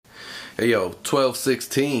Hey yo,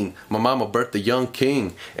 1216, my mama birthed a young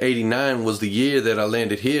king. 89 was the year that I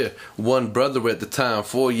landed here. One brother at the time,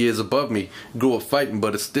 4 years above me. Grew up fighting,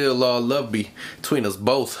 but it still all loved me. Between us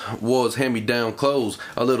both, wars hand-me-down clothes.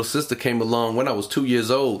 Our little sister came along when I was 2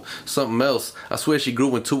 years old. Something else, I swear she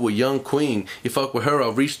grew into a young queen. You fuck with her,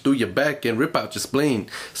 I'll reach through your back and rip out your spleen.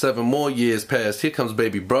 7 more years passed, here comes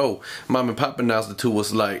baby bro. Mom and pop announced it to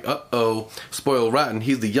us like, uh-oh. Spoiled rotten,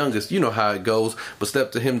 he's the youngest, you know how it goes. But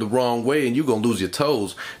step to him the wrong way and you gon' lose your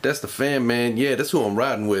toes. That's the fam, man, yeah, that's who I'm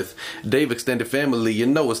riding with. Dave extended family, you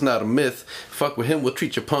know it's not a myth. Fuck with him, we'll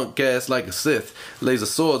treat your punk ass like a Sith. Laser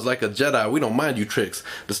swords like a Jedi, we don't mind you tricks.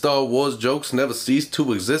 The Star Wars jokes never cease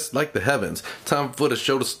to exist like the heavens. Time for the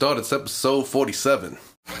show to start, it's episode 47.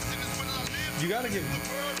 You gotta give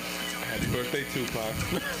happy birthday, Tupac.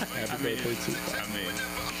 Happy birthday, Tupac.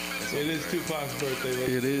 It is Tupac's birthday.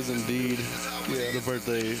 It is indeed the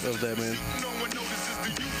birthday of that man.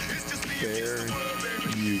 Fair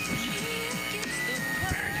use.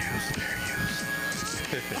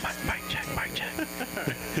 Mic check.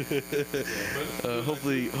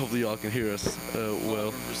 Hopefully y'all can hear us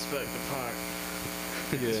well. Respect the Pac.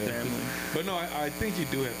 Yeah. Family. But no, I think you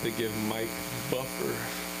do have to give Mike Buffer.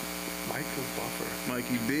 Michael Buffer.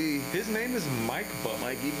 Mikey B. His name is Mike Buffer.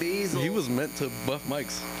 Mikey Beazel. He was meant to buff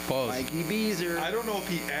mics. Pause. Mikey Beezer. I don't know if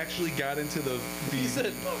he actually got into the. He said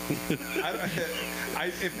if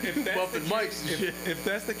that's Buffing the mics case, and shit. if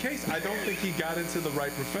that's the case, I don't think he got into the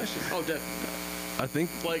right profession. Oh, definitely. I think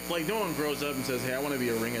Like no one grows up and says, "Hey, I want to be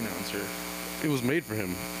a ring announcer." it was made for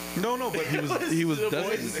him. No, but He was The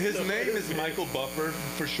destined. voice. his name is Michael Buffer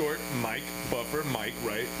for short. Mike Buffer, Mike,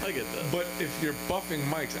 right? I get that. But if you're buffing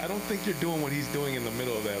mics, I don't think you're doing what he's doing in the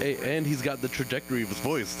middle of that. Hey, and he's got the trajectory of his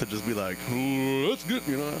voice to just be like, "Ooh, that's good,"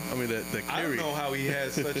 you know. I mean, that I don't carry. know how he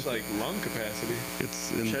has such like lung capacity.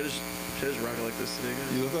 It's in, Should I just rock it like this today,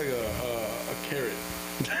 guys? You look like a carrot.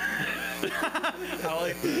 I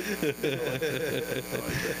like that.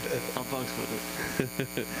 I'll fucks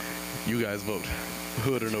with it. you guys vote,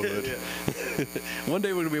 hood or no hood. One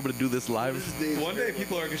day we're gonna be able to do this live. One day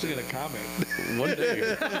people are actually gonna comment. One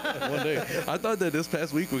day. I thought that this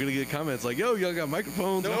past week we're gonna get comments like, "Yo, y'all got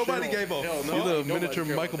microphones." Nobody gave a Hell fuck. no. You're the Nobody miniature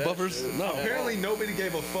care about Michael that Buffers. shit. No. Apparently nobody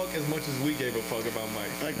gave a fuck as much as we gave a fuck about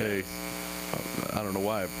Mike. Like Hey, I don't know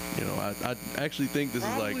why. You know, I actually think this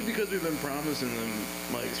Probably is like because we've been promising them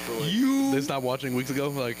mics for like. they stopped watching weeks ago.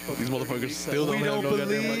 Like these motherfuckers still We don't have don't no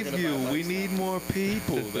goddamn mic. believe you. We need more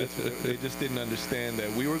people. That's what, they just didn't understand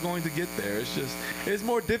that we were going to get there. It's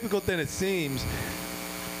more difficult than it seems.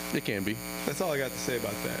 It can be. That's all I got to say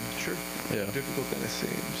about that. Sure. Yeah, Difficult than it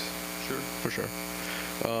seems. Sure. for sure.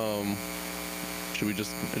 Should we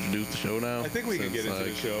just introduce the show now? I think we can Since, get into the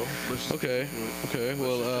like, show. Let's just Okay. Okay.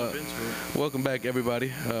 Well, welcome back,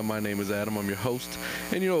 everybody. My name is Adam. I'm your host,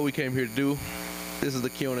 and you know what we came here to do. This is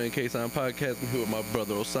the Kiona and K-Sign podcast. I'm here with my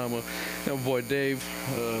brother Osama and my boy Dave.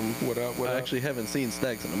 What up? I actually haven't seen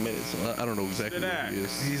Stacks in a minute, so I don't know exactly where he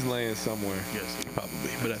is. He's laying somewhere. Yes.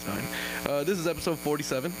 Probably, but that's fine. This is episode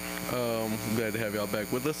 47. I'm glad to have y'all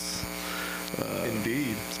back with us.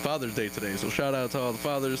 Indeed. It's Father's Day today, so shout out to all the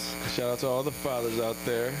fathers. Shout out to all the fathers out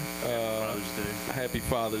there. Father's Day. Happy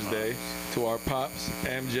Father's Day to our pops,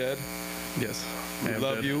 Amjad. Yes. We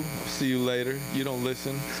love you. See you later. You don't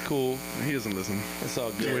listen. It's cool. He doesn't listen. It's all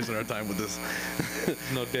We're good. wasting our time with this.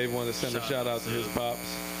 No, Dave wanted to send a shout out to his pops.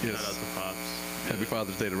 Yes. Shout out to Pops. Happy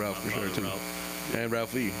Father's Day to Ralph for sure, too. Ralph. And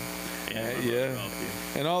Ralph Lee. And Yeah.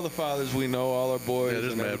 Ralphie. And all the fathers we know, all our boys, Yeah,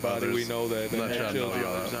 there's and mad everybody fathers. we know that Not have shouting all children.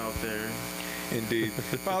 y'all Fathers out there. Indeed.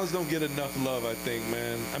 Fathers don't get enough love, I think,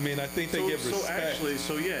 man. I mean, I think they give respect.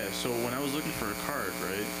 So when I was looking for a card,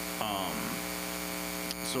 right?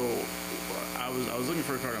 So I was looking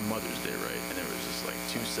for a card on Mother's Day, right? And there was just like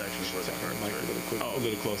 2 sections worth of cards. Mike, Right? a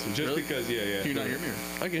little closer. Just Really? because, yeah. Can you not hear me?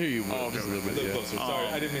 I can hear you, but Oh, okay, just a little A bit. little Yeah. closer. Sorry,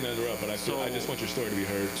 I didn't mean to interrupt, but I so- just want your story to be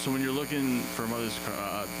heard. So when you're looking for a Mother's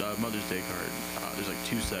Day card, there's like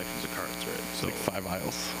 2 sections of cards, right? It's So like 5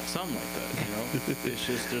 aisles. something like that, you know? It's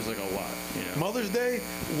just there's like a lot, you know. Mother's Day,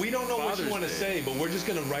 we don't know what you Father's want to Day. say, but we're just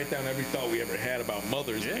going to write down every thought we ever had about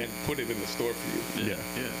mothers Yeah. and put it in the store for you. Yeah.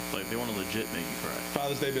 Yeah. Like they want to legit make you cry.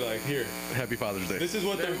 Father's Day be like, here. Happy Father's Day. This is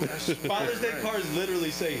what the Father's Day Right. cards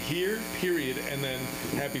literally say, here, period, and then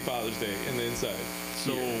Happy Father's Day in the inside.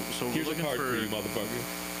 So Here. so we're Here's a looking card for for you, motherfucker.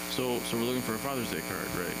 So we're looking for a Father's Day card,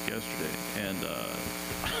 right? Yesterday, and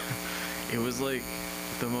it was like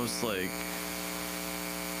the most like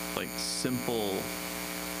simple,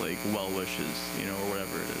 like well wishes, you know, or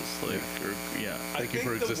whatever it is. Like, or, yeah. Thank you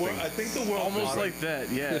for existing. I think the world Almost model- like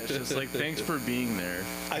that, yeah. It's just like thanks for being there.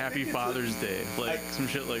 I Happy think it's Father's Day, like some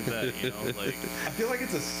shit like that, you know, like I feel like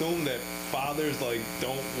it's assumed that fathers like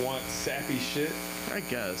don't want sappy shit. I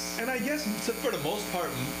guess. And I guess for the most part,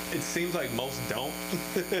 it seems like most don't.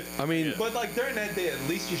 I mean, Yeah. But like during that day, at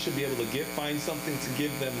least you should be able to find something to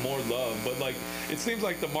give them more love. But like, it seems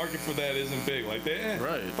like the market for that isn't big. Like,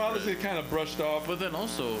 Right, fathers right. get kind of brushed off. But then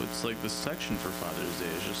also, it's like the section for Father's Day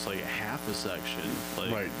is just like half a section.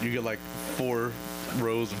 Like, right, you get like 4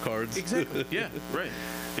 rows of cards. Exactly. Yeah. Right.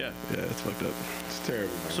 Yeah. Yeah, it's fucked up. It's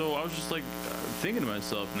terrible, man. So I was just like thinking to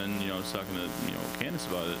myself, and then I was talking to Candace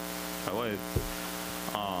about it, my wife.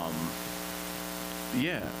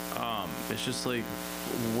 It's just like,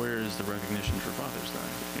 where is the recognition for Father's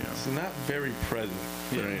Day? It's not very present.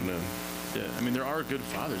 There ain't none. Yeah, I mean, there are good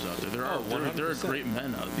fathers out there. There are 100%. great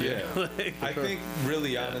men out there. Yeah. Like, I think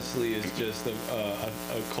really honestly it's just a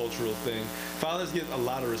cultural thing. Fathers get a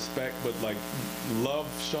lot of respect, but like love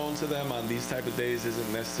shown to them on these type of days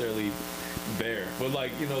isn't necessarily there. But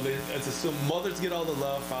like, it's assumed mothers get all the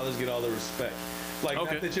love, fathers get all the respect. Like,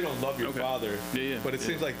 Okay. not that you don't love your Okay. father, Yeah. but it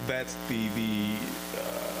seems like that's the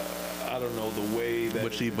I don't know, the way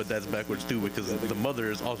that But that's backwards too, because the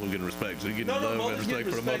mother is also getting respect. So you're getting No, love and mothers get respect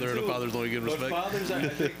for the mother, and the too. father's only getting But respect. I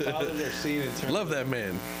think fathers are seen in terms Love of, that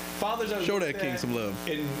man. fathers are Show looked that king at some love.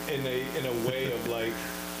 in a way of like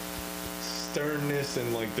sternness,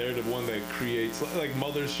 and like they're the one that creates, like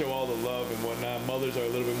mothers show all the love and whatnot. Mothers are a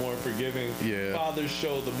little bit more forgiving. Yeah. Fathers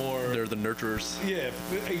show the more. They're the nurturers. Yeah,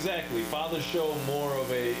 exactly. Fathers show more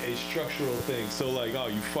of a structural thing. So like, oh,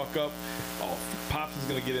 you fuck up, oh, pops is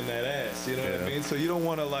gonna get in that ass. You know what I Yeah. mean? So you don't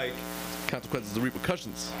want to like. Consequences and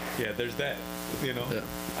repercussions. Yeah, there's that. Yeah.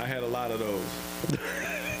 I had a lot of those.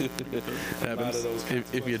 Happens. of those If you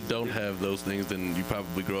consequences. don't have those things, then you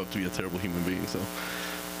probably grow up to be a terrible human being. So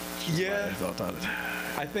Yeah. I thought on it.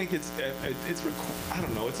 I think I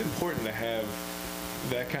don't know. It's important to have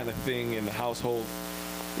that kind of thing in the household.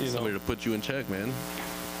 Somebody to put you in check, man.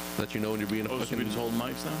 Let you know when you're being a so we fucking. just hold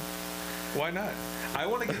mics now? Why not? I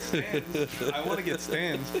want to get stands.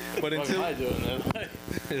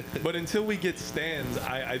 But until we get stands,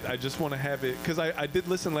 I just want to have it, because I did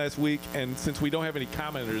listen last week, and since we don't have any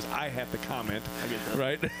commenters, I have to comment. I get that.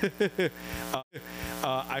 Right?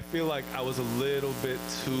 I feel like I was a little bit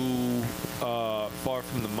too far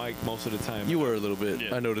from the mic most of the time. You were a little bit.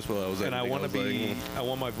 Yeah. I noticed while I was. And I editing, want to was be, like, I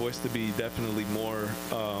want my voice to be definitely more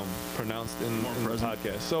pronounced in the present.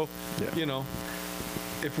 podcast. So, Yeah.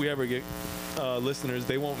 if we ever get listeners,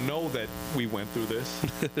 they won't know that we went through this.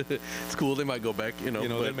 it's cool. They might go back. They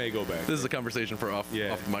but may go back. This is a conversation for off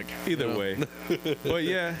the mic. Either you know? way. But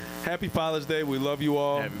yeah, happy Father's Day. We love you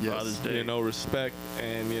all. Happy Yes. Father's Day. Respect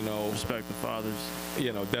and Respect the fathers.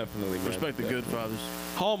 definitely. Man. Respect the good fathers.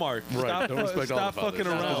 Hallmark. Right. Stop, Don't respect stop all the fathers. fucking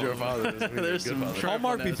Just 'cause around. you're a father doesn't mean you're a There's good some father. tra-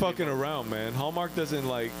 Hallmark be Nasty fucking people. around, man. Hallmark doesn't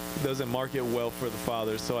market well for the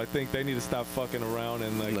fathers, so I think they need to stop fucking around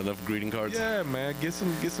and like. Not enough greeting cards. Yeah, man, get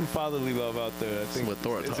some fatherly love out there. I think Some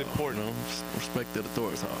authority. it's important. Respect the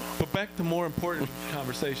authority. But back to more important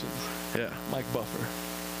conversations. Yeah. Mike Buffer.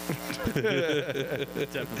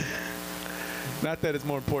 Definitely. Not that it's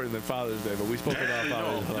more important than Father's Day, but we spoke about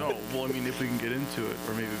Father's Day. No. Well, I mean, if we can get into it,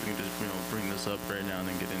 or maybe we can just bring this up right now and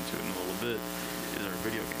then get into it in a little bit, is our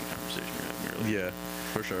video game conversation we're having earlier. Yeah,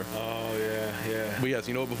 for sure. Oh yeah. But yes,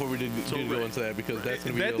 what? Before we did go right. into that, because that's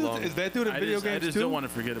gonna be That a dude, long. is that dude in video I games just too? don't want to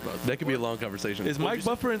forget about that. That could be a long conversation. Is Mike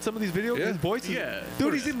Buffer in some of these video Yeah. games? His voice is, Yeah, dude,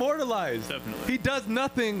 of he's course. immortalized. Definitely. He does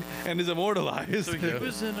nothing and is immortalized. So he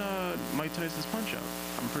was in Mike Tyson's Punch Out.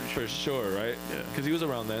 I'm pretty sure. For sure, right? Yeah. Because he was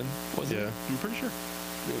around then, wasn't Yeah. I'm pretty sure.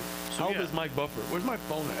 he? Dude. So, How old yeah. is Mike Buffer? Where's my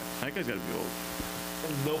phone at? That guy's got to be old. I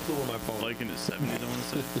have no clue where my phone is. Like in his 70s, I want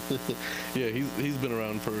to say. Yeah, he's been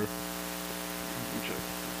around for. Let me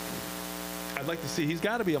check. I'd like to see. He's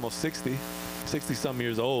got to be almost 60 some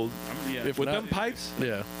years old. Yeah. If With not- them pipes?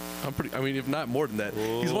 Yeah, I'm pretty. I mean, if not more than that,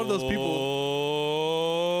 he's one of those people.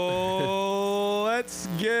 Oh, let's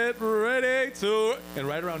get ready to. And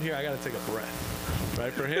right around here, I got to take a breath.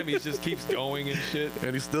 Right for him, he just keeps going and shit.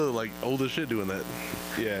 And he's still like old as shit doing that.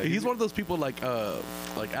 Yeah, He's one of those people like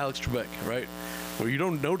Alex Trebek, right? Where you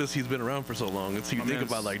don't notice he's been around for so long, and so you My think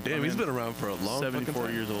man's- about like, my damn, he's man's been around for a long fucking 74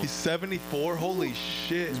 time. years old. He's 74. Holy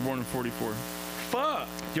shit! He's born in 44. Fuck.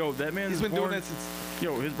 Yo, that man. He's been doing that since.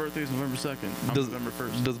 Yo, his birthday is November 2nd. I'm Does, November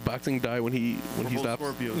 1st. does boxing die when he We're both stops?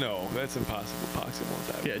 Scorpios. No, that's impossible. Boxing won't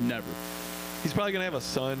die. Yeah, never. He's probably gonna have a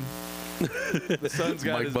son. The son's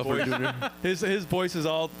got Mike his Buffer voice. Jr. His voice is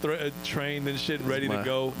all trained and shit, ready to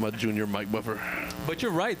go. My junior Mike Buffer. But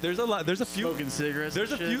you're right. There's a few. Smoking cigarettes.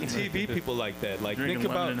 There's a and few shit. TV people like that. Like Drinking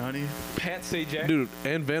think lemon about and honey. Pat Sajak. Dude,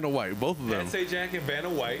 and Vanna White, both of them. Pat Sajak and Vanna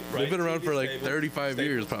White. Right? They've been around TV for like stable. 35 Stable.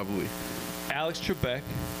 years, probably. Alex Trebek.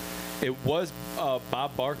 It was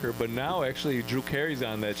Bob Barker, but now actually Drew Carey's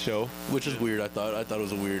on that show. Which is weird. I thought it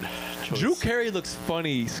was a weird choice. Drew Carey looks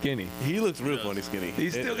funny skinny. He looks real funny skinny.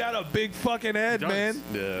 He's still got a big fucking head, man.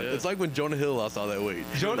 Yeah. It's like when Jonah Hill lost all that weight.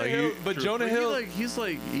 Jonah Hill, but Jonah Hill, he's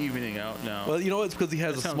like evening out now. Well, you know, it's because he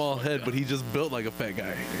has That a sounds small fucked head, up. but he just built like a fat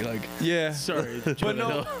guy. Like, yeah. Sorry, But Jonah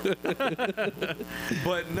no, Hill.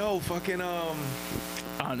 but no, fucking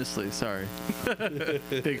Honestly, sorry.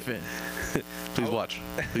 Big fan. please watch.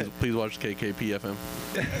 Please watch KKP FM.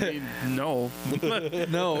 I mean, no.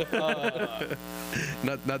 no.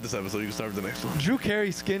 Not this episode. You can start with the next one. Drew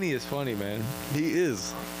Carey skinny is funny, man. He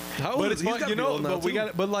is. How old But is it's he? fun, you know. But we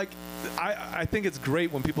got. But like, I think it's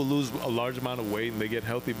great when people lose a large amount of weight and they get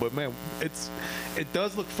healthy. But man, it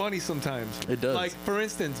does look funny sometimes. It does. Like for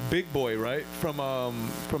instance, Big Boy, right, from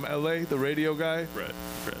LA, the radio guy. Right.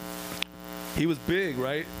 He was big,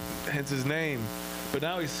 right? Hence his name. But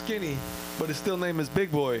now he's skinny, but his still name is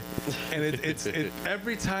Big Boy. And it's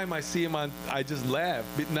every time I see him on, I just laugh.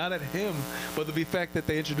 Not at him, but the fact that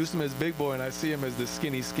they introduced him as Big Boy and I see him as the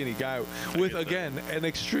skinny guy with, again, an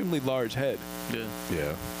extremely large head. Yeah.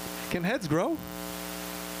 Yeah. Can heads grow?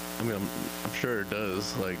 I mean, I'm sure it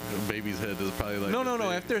does. Like a baby's head is probably like. No. this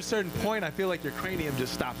big. After a certain point, I feel like your cranium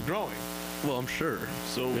just stops growing. Well, I'm sure.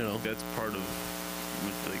 So you know. that's part of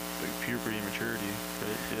like puberty and maturity,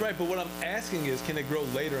 right? Yeah. Right, but what I'm asking is, can it grow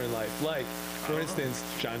later in life? Like, for instance,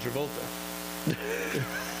 John Travolta.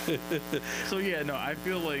 So yeah, no, I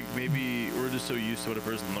feel like maybe we're just so used to what a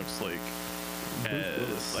person looks like.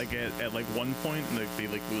 At like one point, like they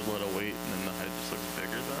like lose a lot of weight, and then the head just looks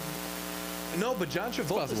bigger then. No, but John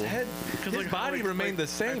Travolta's possible. head, his like, body remained the I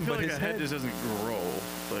same, feel but like his a head just doesn't grow.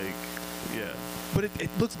 Like, yeah. But it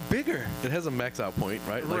looks bigger. It has a max out point,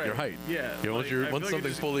 right? Like your Right. height. Yeah, You know, like, I feel once like it something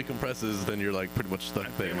just- fully compresses, then you're like pretty much stuck I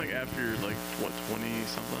there. think like after like what 20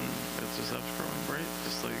 something, it just stops growing, right?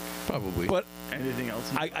 Just like Probably. But anything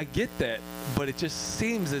else. I get that, but it just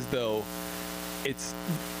seems as though it's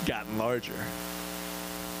gotten larger.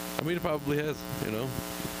 I mean, it probably has. You know.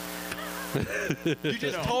 You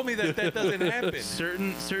just told me that doesn't happen.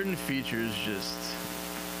 certain features just.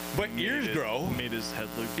 But ears grow. Made his head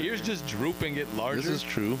look bigger. Ears just droop and get larger. This is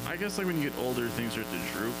true. I guess like when you get older, things start to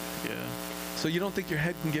droop. Yeah. So you don't think your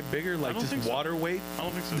head can get bigger, like don't just think so. water weight? I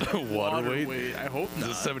don't think so. Water weight? I hope This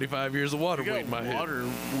not. is 75 years of water You weight in my got head. water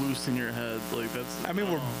loose in your head, like that's. I mean,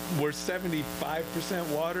 we're 75%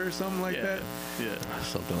 water or something like yeah, that. Yeah.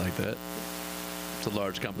 Something like that. It's a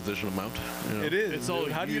large composition amount. You know? It is. It's all.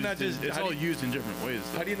 How do you used not just? It's how all do you- used in different ways.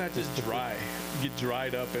 How do you not just get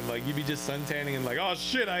dried up and like you be just suntanning and like, oh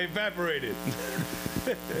shit, I evaporated.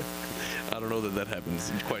 I don't know that happens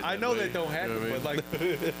quite. I that know way. that don't You happen, know what I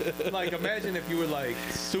mean? but like imagine if you were like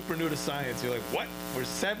super new to science. You're like, what? We're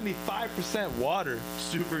 75% water.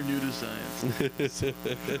 Super new to science.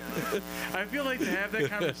 I feel like to have that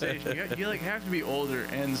conversation, you like have to be older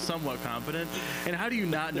and somewhat competent. And how do you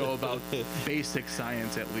not know about basic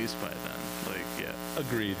science at least by then? Like, yeah.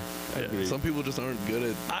 Agreed. Yeah. Agreed. Some people just aren't good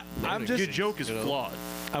at. I'm learning just- Your things, joke is you know? flawed.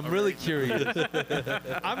 I'm really curious.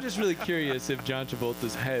 I'm just really curious if John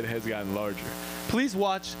Travolta's head has gotten larger. Please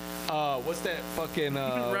watch. What's that fucking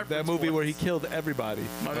that reference movie where he points. killed everybody?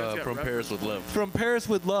 My man's got From reference Paris with Love. From Paris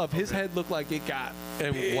with Love. His head looked like it got.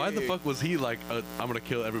 And why the big. fuck was he like, I'm gonna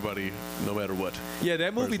kill everybody no matter what? Yeah,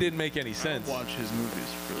 that movie Person. didn't make any I sense. don't watch his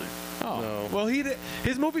movies really. Oh, No. well,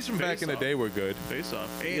 his movies from back in the Face Off. day were good. Face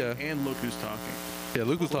Off. And, Yeah. and Look Who's Talking. Yeah,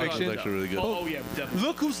 Luke was talking Fiction. is actually really good. Oh yeah, definitely.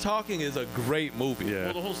 Look Who's Talking is a great movie. Yeah.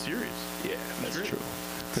 Well, the whole series. Yeah, that's Great. true.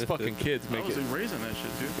 It's fucking kids I make was it like raising that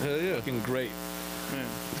shit, dude. Hell yeah. fucking great. Man.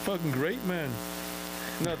 It's fucking great, man.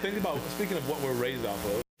 No, think about, speaking of what we're raised off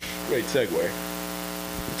of, great segue.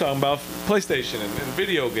 We're talking about PlayStation and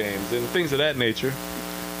video games and things of that nature.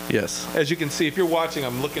 Yes. As you can see, if you're watching,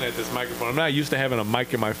 I'm looking at this microphone. I'm not used to having a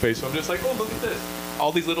mic in my face, so I'm just like, oh, look at this.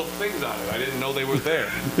 All these little things on it. I didn't know they were there.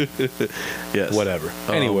 Yes. Whatever.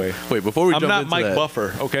 Anyway. Wait, before we I'm jump not into Mike that,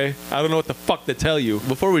 Buffer, okay? I don't know what the fuck to tell you.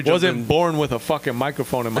 Before we jump Wasn't in, born with a fucking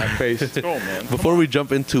microphone in my face. Oh man. before we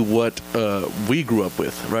jump into what we grew up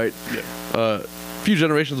with, right? Yeah. A few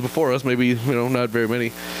generations before us, maybe not very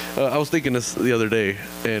many. I was thinking this the other day,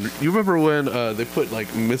 and you remember when they put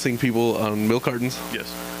like missing people on milk cartons?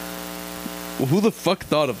 Yes. Who the fuck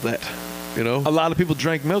thought of that? You know? A lot of people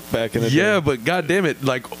drank milk back in the day. Yeah, but goddamn it,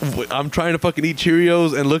 like I'm trying to fucking eat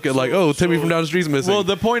Cheerios and look at like, oh, Timmy from down the street's missing. Well,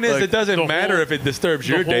 the point is, Like, it doesn't the matter whole- if it disturbs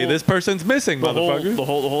the your day. whole- This person's missing, motherfucker. The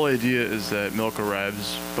whole idea is that milk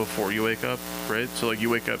arrives before you wake up, right? So like you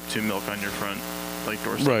wake up to milk on your front like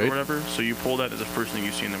doorstep Right. or whatever. So you pull that as the first thing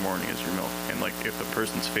you see in the morning is your milk. And like if the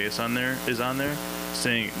person's face is on there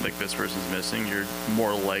saying like this person's missing, you're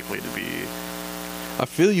more likely to be I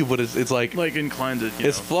feel you, but it's like inclined to.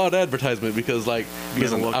 it's flawed advertisement because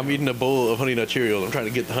listen, look I'm at eating a bowl of Honey Nut Cheerios. I'm trying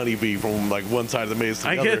to get the honeybee from like one side of the maze to the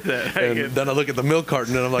I other. get that. And then I look at the milk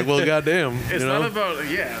carton and I'm like, well, goddamn. It's you know? not about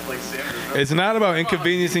like Sam. It's not about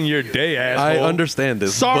inconveniencing your day, asshole. I understand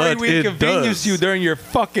this. Sorry, but we it inconvenienced does. you during your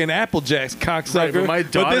fucking Apple Jacks, cocksucker. Right, but my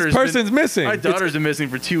this daughter's person's been- missing. My daughter's been missing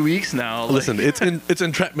for 2 weeks now. Like, Listen, it's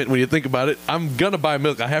entrapment when you think about it. I'm gonna buy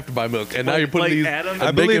milk. I have to buy milk, and now Like- you're putting like these. Adam- I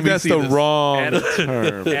and making believe me that's see the this. wrong Adam-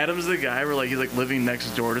 term. Adam's the guy where like he's like living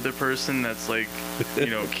next door to the person that's like,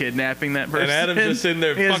 kidnapping that person. And Adam's just sitting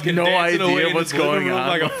there He has fucking no dancing away idea in what's his living going room on.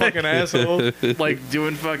 like a fucking asshole. like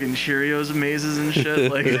doing fucking Cheerios mazes and shit.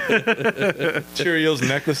 Like Cheerios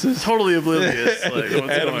necklaces. totally oblivious. Like what's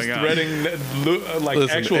Adam's going on? threading like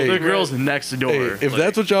Listen, actual. hey, The girl's next door. Hey, if Like,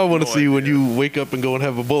 that's what y'all want to no see when idea. you wake up and go and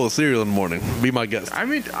have a bowl of cereal in the morning, be my guest. I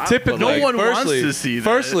mean, Typically, no one wants firstly, to see that.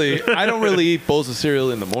 Firstly, I don't really eat bowls of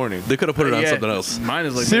cereal in the morning. They could have put it on Yeah, something else. Mine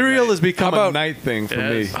is like Cereal has midnight. become How a about- night thing for It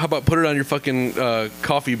me. is. How about put it on your fucking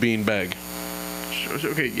coffee bean bag?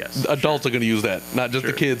 Okay, yes. Adults are gonna use that, not just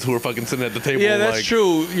the Sure. kids who are fucking sitting at the table. Yeah, that's like,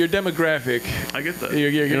 true. Your demographic, I get that.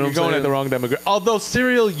 you're know what I'm going at saying? the wrong demographic. Although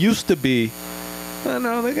cereal used to be,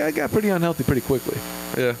 no, they got pretty unhealthy pretty quickly.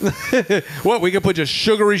 Yeah. What, we can put just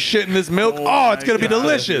sugary shit in this milk? Oh, it's my gonna be God.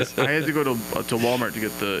 delicious. I had to go to Walmart to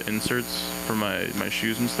get the inserts for my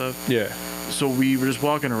shoes and stuff. Yeah, So we were just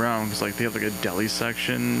walking around because like they have like a deli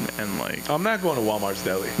section and like I'm not going to Walmart's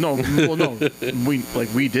deli. no,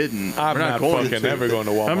 we didn't. I'm we're not going fucking to. ever going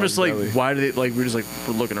to Walmart's I'm just like, deli. why do they like? We're just like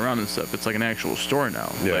we're looking around and stuff. It's like an actual store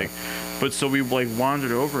now. Yeah. Like, but so we like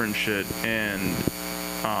wandered over and shit and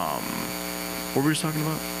what were we just talking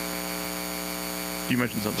about? You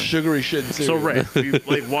mentioned something. Sugary shit and So cereal. right, we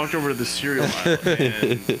like walked over to the cereal aisle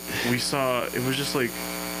and we saw it was just like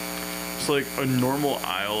it's like a normal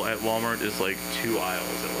aisle at Walmart is like 2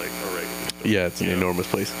 aisles at like a regular store. Yeah, it's an You know? enormous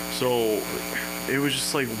place. So it was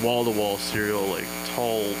just like wall to wall cereal, like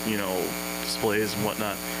tall, displays and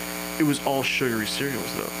whatnot. It was all sugary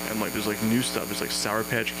cereals though, and like there's like new stuff. There's like Sour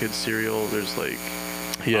Patch Kids cereal. There's like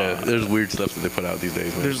Yeah, there's weird stuff that they put out these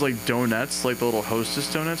days, man. there's like donuts, like the little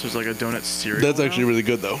Hostess donuts. There's like a donut cereal. That's now. actually really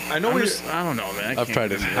good though. I know I'm we. just, I don't know, man. I I've can't tried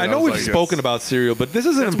do it. that. I I know was we've like, spoken about cereal, but this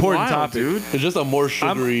is an That's important wild, topic. dude. It's just a more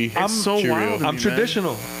sugary It's so Cheerio. wild. I'm Man.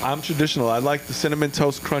 traditional. I'm traditional. I like the cinnamon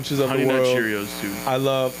toast crunches of Honey the Nut world. Cheerios, dude. I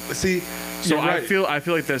love. See, So you're right. I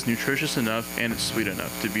feel like that's nutritious enough and it's sweet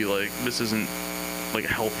enough to be like this isn't like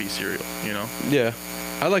a healthy cereal, you know? Yeah,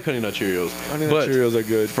 I like Honey Nut Cheerios. Honey Nut but Cheerios are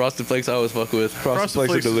good. Frosted Flakes I always fuck with. Frosted Frosted Flakes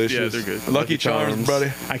are Flakes, delicious. yeah, they're good. Lucky Lucky Charms, Charms.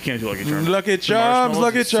 buddy. I can't do Lucky Charms. Lucky The Charms, marshmallows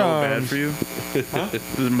Lucky are so bad Charms. for you.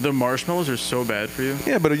 The marshmallows are so bad for you.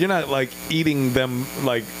 Yeah, but you're not like eating them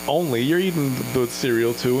like only. You're eating the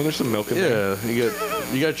cereal too, and there's some milk in there.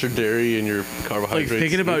 Yeah, you got your dairy and your Like carbohydrates.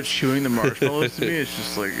 thinking about chewing the marshmallows to me, it's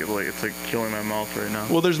just like it's like killing my mouth right now.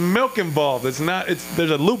 Well, there's milk involved. It's not.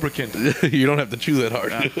 There's a lubricant. you don't have to chew that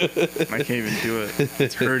hard. I can't even do it.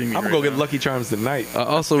 It's hurting me. I'm right gonna go get now. Lucky Charms tonight. I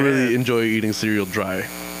also really bad. enjoy eating cereal dry.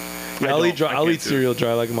 Yeah, I'll eat dry. I I'll can't eat do cereal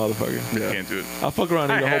dry like a motherfucker. I Yeah. can't do it. I'll fuck around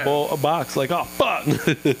and eat I a whole have. bowl, a box. Like, oh fuck.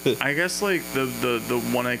 I guess like the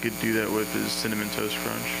one I could do that with is cinnamon toast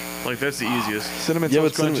crunch. Like that's the easiest. Cinnamon Yeah,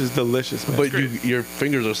 toast but crunch cinnamon- is delicious, man. But great. your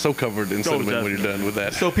fingers are so covered in cinnamon when you're definitely. done with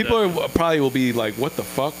that. So people are, probably will be like, "What the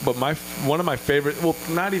fuck?" But one of my favorite, well,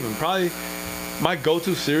 not even probably, my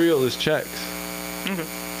go-to cereal is Chex. Okay.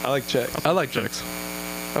 I like Chex. I like Chex.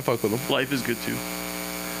 I fuck with them. Life is good too.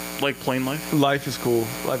 Like plain life. Life is cool.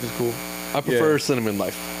 Life is cool. I prefer Yeah. cinnamon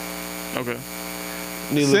life. Okay. Need a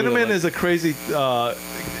little bit of Cinnamon life. is a crazy,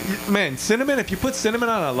 man. Cinnamon. If you put cinnamon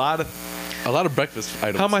on a lot of, a lot of breakfast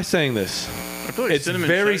items. how am I saying this? I feel like It's cinnamon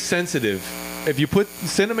very Chex- sensitive. If you put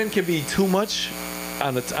cinnamon, can be too much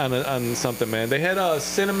on something, man. They had a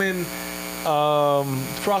cinnamon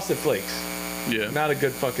frosted flakes. Yeah. Not a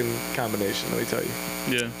good fucking combination, let me tell you.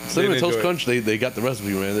 Yeah. Cinnamon Didn't Toast enjoy it. Crunch, they got the recipe,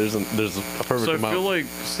 man. There's a perfect So I amount. feel like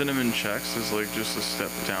cinnamon Chex is like just a step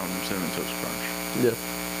down from cinnamon toast crunch.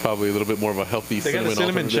 Yeah. Probably a little bit more of a healthy They got cinnamon a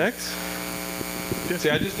cinnamon alternative. Chex? See,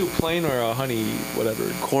 I just do plain or a honey, whatever.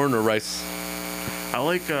 Corn or rice. I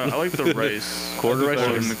like the rice. Corn I or like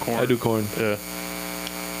rice? in the corn. I do corn. Yeah.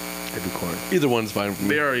 I do corn. Either one's fine for me.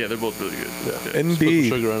 They are, yeah, they're both really good. Yeah. Yeah. Just put some Indeed.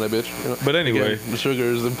 sugar on that bitch. You know? But anyway, Again, the sugar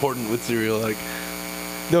is important with cereal. Like,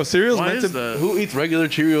 no, cereal's Why meant is to. that? who eats regular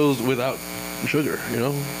Cheerios without sugar? You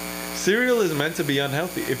know? cereal is meant to be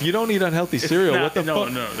unhealthy. If you don't eat unhealthy cereal, not- what the no,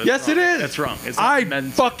 fuck? no, that's Yes, wrong. it is. That's wrong. It's not I meant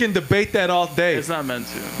to. fucking debate that all day. It's not meant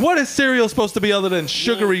to. What is cereal supposed to be other than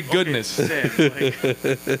sugary Okay, goodness? Sam, like,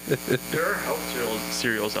 there are health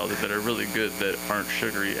cereals out there that are really good that aren't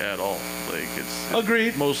sugary at all. Like it's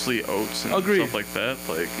Agreed. mostly oats and Agreed. stuff like that.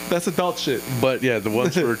 Like That's adult shit. But yeah, the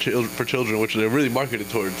ones for children, which they're really marketed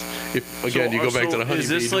towards. If again, you go back to the honey Is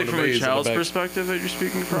this bee like doing from the a maze in the child's back. perspective that you're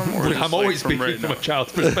speaking from? Or is this, I'm like, always from speaking right from now? a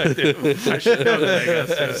child's perspective. I should know that, I guess.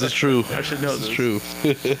 This is true. I should know This this.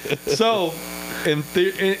 is true. So,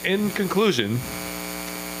 in conclusion,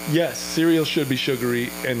 yes, cereal should be sugary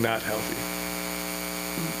and not healthy.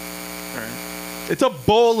 All right. It's a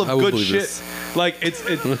bowl of I will good believe shit. this. Like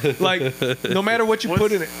it's like no matter what you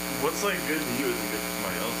put in it. What's like good to you isn't good to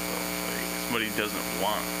somebody else though. Like somebody doesn't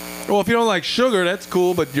want. Well, if you don't like sugar, that's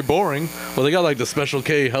cool, but you're boring. Well, they got like the Special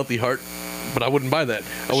K Healthy Heart, but I wouldn't buy that.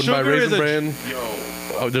 I wouldn't buy Sugar is Raisin a- Bran. Yo.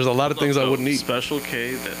 Oh, there's a lot of things I wouldn't eat. Special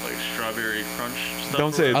K, that like strawberry crunch stuff.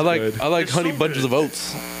 Don't say or it's I like good. I like It's Honey so Bunches good. of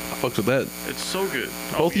Oats. I fucks with that. It's so good.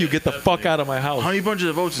 Both of you get the fuck out of my house. Honey Bunches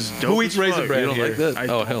of Oats is dope. Who eats as Raisin fuck. Bran You don't here? like that? I Oh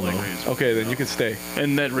don't hell like no. Raisin Okay, then you can stay.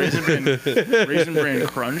 And that Raisin Bran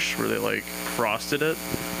Crunch, where they like frosted it.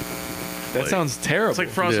 That Like, sounds terrible. It's like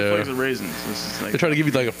frosted Yeah. flakes of raisins. This is like, They're trying to give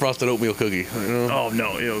you like a frosted oatmeal cookie. You know? oh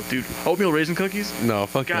no, ew, dude, oatmeal raisin cookies. No,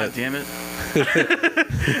 fuck God that. damn it!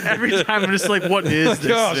 Every time I'm just like, what is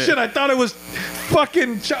this? oh thing? shit! I thought it was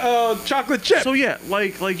fucking chocolate chip. So yeah,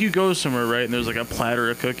 like you go somewhere, right, and there's like a platter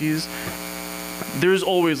of cookies. There's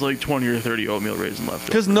always like 20 or 30 oatmeal raisin left.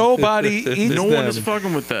 Because nobody eats no them. one is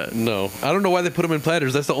fucking with that. No, I don't know why they put them in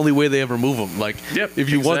platters. That's the only way they ever move them. Like, Yep, if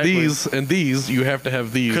you want exactly. these and these, you have to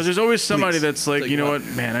have these. Because there's always somebody Please. that's like, Like you know what?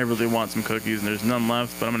 what, man, I really want some cookies, and there's none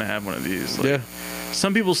left, but I'm gonna have one of these. Like, Yeah.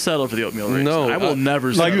 Some people settle for the oatmeal raisin. No, I will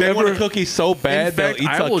never. Like settle. they want a ever- cookie so bad In fact, they'll eat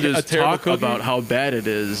I will a just terrible talk cookie? about how bad it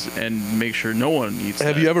is and make sure no one eats.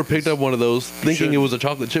 Have that. you ever picked up one of those thinking should. it was a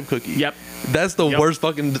chocolate chip cookie? Yep. That's the Yep. worst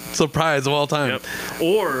fucking surprise of all time. Yep.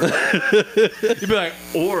 Or You'd be like,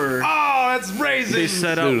 or oh, that's raisin. they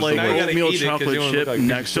set out Dude, like now you gotta oatmeal eat it 'cause you chocolate wanna look chip like a piece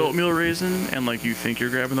of next to shit. oatmeal raisin, and like you think you're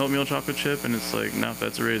grabbing the oatmeal chocolate chip, and it's like, no,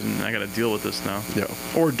 that's a raisin. I got to deal with this now. Yeah.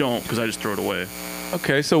 Or don't, because I just throw it away.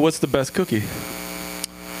 Okay, so what's the best cookie?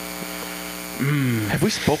 Have we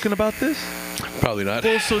spoken about this? Probably not.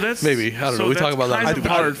 Well, so that's Maybe. I don't know. We talk about that kind of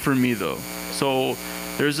stupid hard shit. for me though. So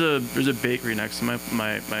there's a bakery next to my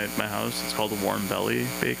house. It's called the Warm Belly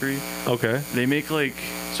Bakery. Okay. They make like,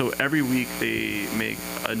 so every week they make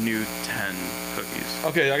a new 10 cookies.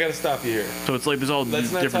 Okay, I gotta stop you here. So it's like there's all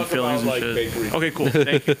Let's not different talk fillings about, and like, shit. bakery. Okay, cool.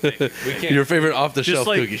 Thank you. Thank you. We can't. Your favorite off the Just shelf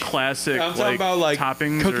like cookie. classic. I'm talking like, about like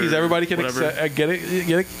toppings, cookies or everybody can whatever.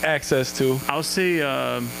 get access to. I'll say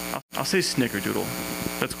Snickerdoodle.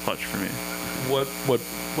 That's clutch for me.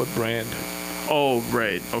 What brand? Oh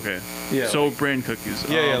right, okay. Yeah. So brand cookies.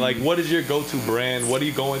 Yeah, like what is your go-to brand? What are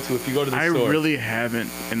you going to if you go to the I store? really haven't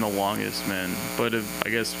in the longest, man. But I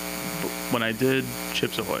guess when I did,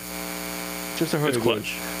 Chips Ahoy. Chips Ahoy It's are good.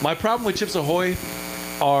 clutch. My problem with Chips Ahoy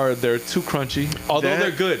are they're too crunchy. Although That-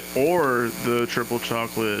 they're good. Or the triple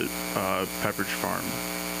chocolate Pepperidge Farm.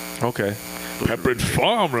 Okay. Pepperidge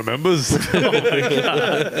Farm remembers.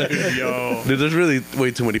 Yo. Dude, there's really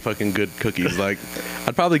way too many fucking good cookies. Like,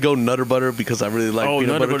 I'd probably go Nutter Butter because I really like peanut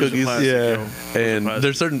Nutter butter Butter's a cookies. classic, Yeah. yo. Those are And classic.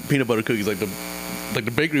 there's certain peanut butter cookies like the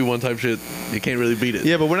bakery one type shit. You can't really beat it.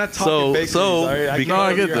 Yeah, but we're not talking bakeries. all right? because, No,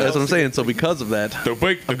 I get that. that's what I'm saying. So because of that, The I'm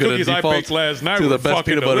gonna cookies I default baked last night to were the best fucking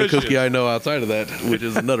peanut butter delicious. cookie I know outside of that, which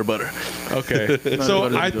is Nutter Butter. Okay. so Butter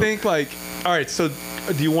is I dope. think like, all right. So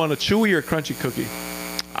do you want a chewy or crunchy cookie?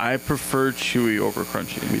 I prefer chewy over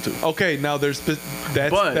crunchy. Me too. Okay, now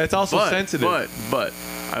that's also sensitive. But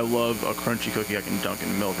I love a crunchy cookie I can dunk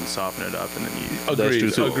in milk and soften it up and then eat. That's true,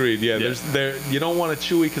 Agreed. too. Agreed. Yeah. Yeah. You don't want a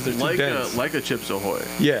chewy because they're too Like dense. a Chips Ahoy.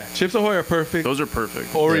 Yeah. Chips Ahoy are perfect. Those are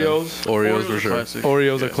perfect. Oreos. Oreos are for sure. classic.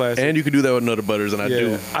 Oreos Yeah. are classic. And you can do that with Nutter Butters, and I yeah.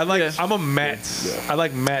 do. I like. Yeah. I'm a Matt's. I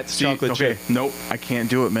like Matt's See, chocolate okay, chip. nope, I can't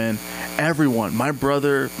do it, man. Everyone, my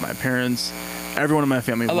brother, my parents, everyone in my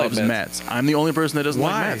family I like loves Matt's. Matt's. I'm the only person that doesn't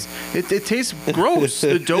Why? like Matt's. It tastes gross.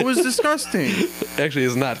 The dough is disgusting. Actually,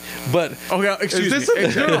 it's not. But Okay, excuse Is this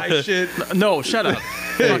me. some Jedi shit? No, shut up.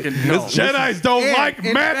 Fucking no. Jedi's don't And like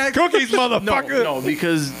in Matt's fact- cookies, motherfucker. No,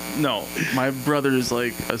 because my brother is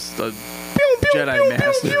like a Jedi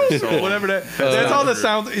master. So Whatever that. That's all the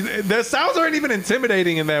sounds. The sounds aren't even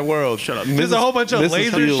intimidating in that world. Shut up. There's a whole bunch of Mrs.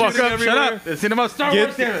 lasers Fields. shooting Fuck up, everywhere. shut up. It's about Star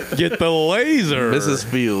Wars, damn it. Get the laser. Mrs.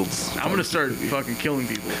 Fields, I'm gonna start fucking killing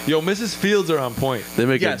people. Yo, Mrs. Fields are on point. they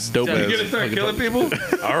make Yes, a dope definitely. You ass. gonna start killing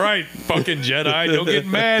people? All right, fucking Jedi, don't get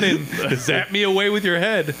mad and zap me away with your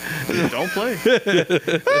head. Don't play.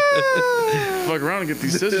 fuck around and get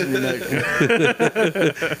these scissors in your neck.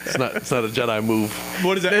 It's not a Jedi move.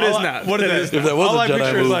 What is that? It is not. What is that? If that was All a I Jedi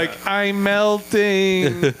picture is move. like, I'm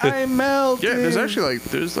melting. I'm melting. Yeah, there's actually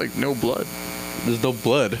like no blood There's no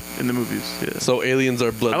blood, in the movies. Yeah. so aliens are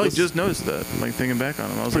I bloodless. just noticed that, like thinking back on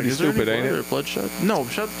them. I was Pretty like, is there stupid, any ain't blood it? or bloodshot? No,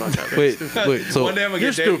 shut the fuck up. Wait. So One day I'm gonna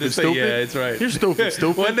You're get Dave to stupid, say, stupid. yeah, it's right. You're stupid,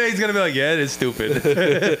 stupid. One day he's gonna be like, yeah, it is stupid.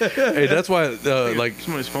 hey, that's why like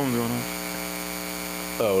Somebody's phone's going on.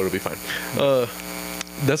 oh, it'll be fine.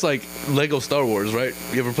 That's like Lego Star Wars, right?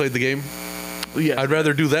 You ever played the game? Yeah. I'd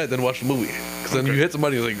rather do that than watch the movie because then you hit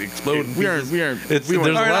somebody and like they explode. in We aren't. pieces. We aren't. It's- we there's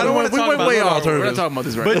weren't- a All right, lot I of- don't want to we talk went about way that. off. We're not alternatives. talking about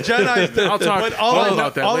this right But now. Jedi's. I'll talk But all I know,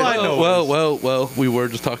 about that all I later. know. Well, we were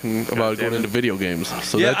just talking about damn going it. into video games.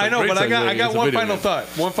 So Yeah, that's a I know, great but I got segue into one video final games. thought.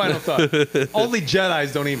 One final thought. Only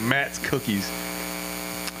Jedi's don't eat Matt's cookies.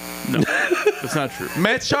 No, that's not true.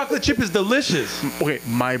 Matt's chocolate chip is delicious. Okay,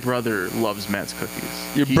 my brother loves Matt's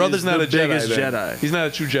cookies. Your He brother's is not the a Jedi. biggest then. Jedi. He's not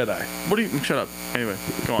a true Jedi. What do you? Shut up. Anyway,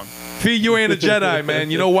 go on. Fee, you ain't a Jedi, man.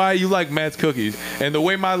 You know why? You like Matt's cookies. And the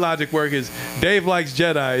way my logic work is Dave likes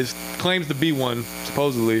Jedis, claims to be one,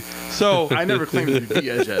 supposedly. So I never claimed to be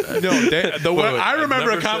a Jedi. no, wait, I I've remember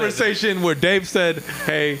a never said- conversation where Dave said,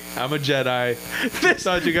 "Hey, I'm a Jedi." Just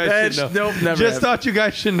thought you guys should know. Nope, never. Just happened. thought you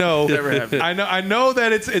guys should know. Never happened. I know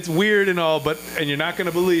that it's weird and all, but and you're not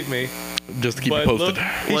gonna believe me. Just to keep But you posted. look,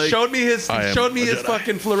 he Like, showed me his I am a Jedi.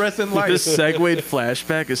 fucking fluorescent light. This segued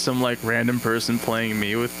flashback is some like random person playing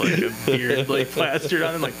me with like a beard like plastered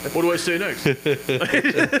on him. Like, what do I say next?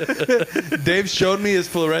 Dave showed me his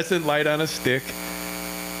fluorescent light on a stick.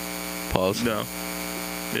 Pause. No.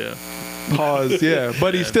 Yeah. Pause. Yeah,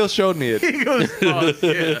 but he still showed me it. He goes, oh,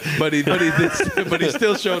 yeah. But he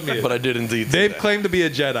still showed me it. But I did indeed. say Dave that. claimed to be a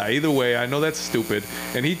Jedi. Either way, I know that's stupid,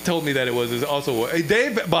 and he told me that it was also. Hey,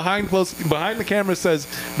 Dave behind the camera says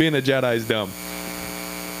being a Jedi is dumb.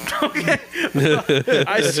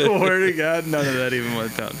 I swear to God, none of that even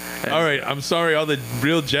went down. All right, I'm sorry. All the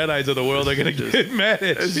real Jedis of the world are gonna get mad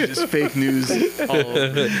at It's you. just fake news all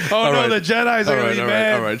over. Oh All no, right. the Jedis are All gonna right, be all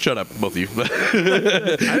mad. right, all right. Shut up, both of you.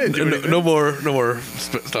 I didn't do anything. no more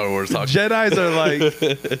Star Wars talk. Jedis are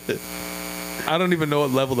like. I don't even know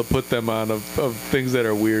what level to put them on of things that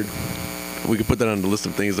are weird. We could put that on the list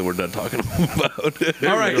of things that we're done talking about.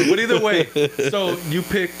 All right, but either way, so you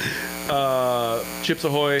picked Chips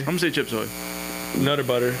Ahoy, I'm gonna say Chips Ahoy. Nutter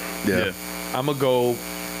Butter. Yeah. I'm gonna go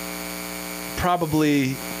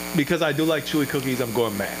probably because I do like chewy cookies. I'm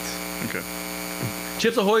going Matt's. Okay.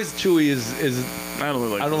 Chips Ahoy's chewy is I don't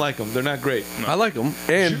really like. I don't like them. They're not great. I like them,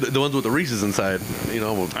 and the ones with the Reese's inside. You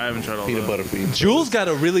know, I haven't tried all peanut that. butter fiends. Jules got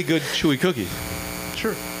a really good chewy cookie.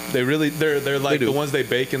 Sure. They're like They do. the ones they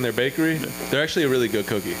bake in their bakery. They're actually a really good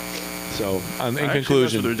cookie. So in I actually mess with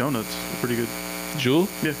conclusion, their donuts. They're pretty good. Jewel.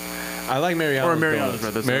 Yeah. I like Mariano's. Or Mariano's, donuts.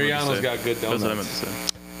 right, that's what I meant to Mariano's say. got good That's donuts. what I meant to say.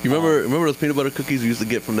 You remember those peanut butter cookies we used to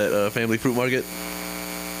get from that family fruit market?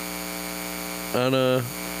 On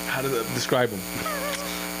How to describe them?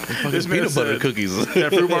 This man peanut butter said- cookies.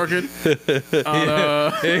 That fruit market.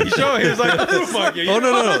 He showed. He was like, "Oh my God, you Oh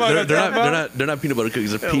know what no, I'm talking they're about?" not they're not peanut butter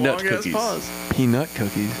cookies. They're Yeah, peanut long-ass cookies. pause. Peanut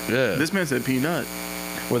cookies. Yeah. This man said peanut.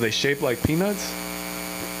 Were they shaped like peanuts?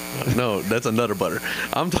 No, that's a Nutter Butter.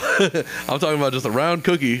 I'm talking about just a round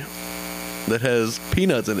cookie that has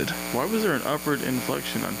peanuts in it. Why was there an upward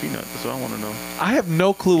inflection on peanut? That's what I want to know. I have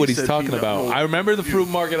no clue what He he's said talking peanut. about. Well, I remember the fruit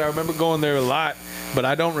market. I remember going there a lot, but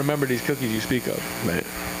I don't remember these cookies you speak of. Right.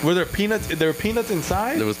 Were there peanuts? There were peanuts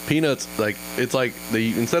inside? There was peanuts. Like it's like they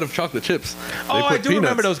instead of chocolate chips. Oh, they I put do peanuts.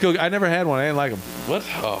 remember those cookies. I never had one. I didn't like them. What?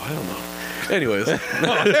 Oh, hell no. Anyways, Oh,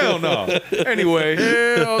 hell no. Anyway,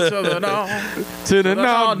 Hell to the no. to the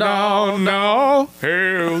no, no, no.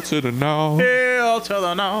 Hell to the no. Hell to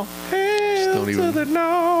the no. Hell don't to even the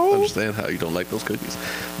no. understand how you don't like those cookies,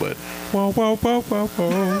 but Whoa, whoa, whoa, whoa,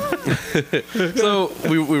 whoa. so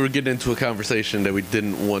we were getting into a conversation that we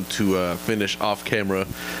didn't want to finish off camera.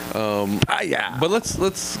 Yeah. But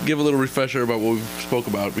let's give a little refresher about what we spoke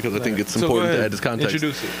about because I think it's So go important to ahead. add this context.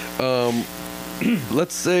 Introduce it.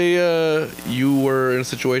 Let's say you were in a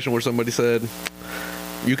situation where somebody said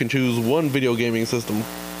you can choose one video gaming system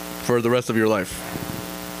for the rest of your life.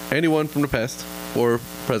 Anyone from the past or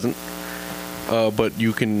present, but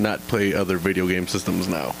you cannot play other video game systems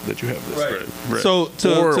now that you have this. Right. So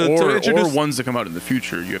to introduce or ones that come out in the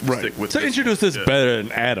future, you have to Right. stick with. to this. introduce this better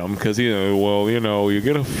than Adam, because you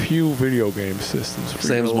get a few video game systems. For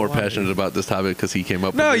Sam's your more life. passionate about this topic because he came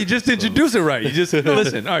up No, with you it, just so- introduce it right. You just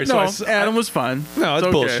listen. All right, No, so Adam was fine. no, it's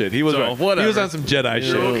okay. bullshit. He was So, right. whatever. He was on some Jedi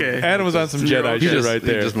shit. okay. Adam was on some You're Jedi okay. shit He's right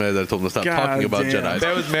there. just mad that I told him to stop God talking about damn. Jedi.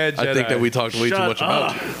 That was mad Jedi. I think that we talked way too Shut much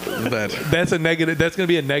about that. That's a negative. That's gonna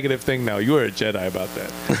be a negative thing now. You are a Jedi about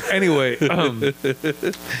that. Anyway,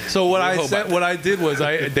 so what I did was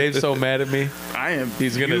Dave's so mad at me. I am.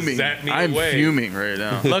 He's gonna fuming. zap me I'm away. fuming right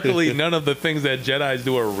now. Luckily, none of the things that Jedis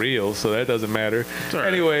do are real, so that doesn't matter. all right.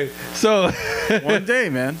 Anyway, so One day,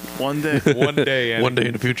 man. One day. one day, Anakin. One day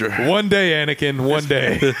in the future. One day, Anakin. One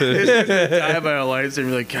day. I have my lights and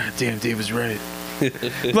be like, God damn, Dave was right.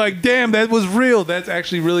 Like, damn, that was real. That's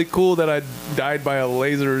actually really cool that I died by a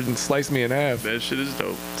laser and sliced me in half. That shit is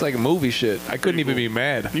dope. It's like a movie shit. I couldn't even be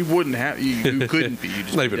mad. You wouldn't have. You couldn't be. You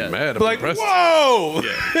just Not be even dead. mad. I'm Like, impressed. whoa!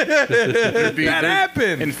 There'd be- That there-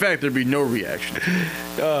 happened. In fact, there'd be no reaction.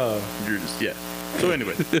 You're just So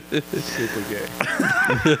anyway, Super gay.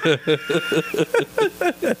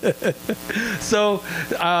 So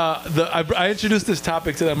I introduced this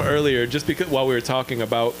topic to them earlier just because while we were talking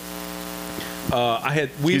about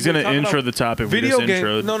he's gonna intro the topic. video with this game.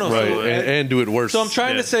 intro. No, Right, so, and do it worse. so I'm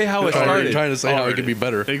trying to say how it Already started. trying to say how it could be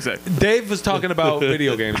better. Exactly. Dave was talking about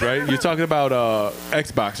video games, right? You're talking about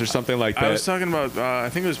Xbox or something like that. I was talking about. I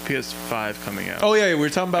think it was PS5 coming out. Oh yeah, we were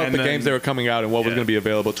talking about And the then- games that were coming out and what was Yeah. going to be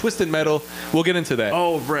available. Twisted Metal. We'll get into that.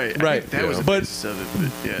 Oh right. I Right. think that was the But- basis of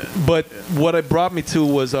it. But yeah. But what it brought me to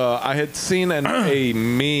was I had seen a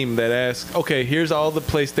meme that asked, okay, here's all the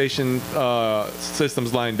PlayStation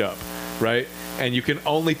systems lined up, right? And you can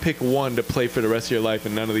only pick one to play for the rest of your life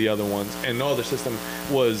and none of the other ones. And no other system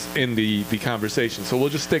was in the conversation. So we'll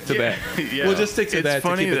just stick to that. Yeah. We'll just stick to It's that to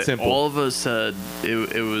funny keep it that simple. all of us said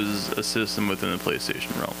it was a system within the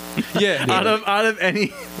PlayStation realm. yeah. Out of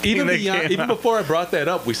any Even before I brought that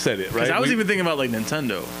up, we said it, right? I was We- even thinking about like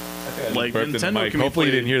Nintendo. Like burped in the Nintendo mic. can be Hopefully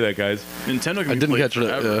you played- didn't hear that, guys. Nintendo can I be didn't played catch it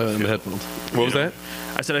forever, in the too. headphones. What was that?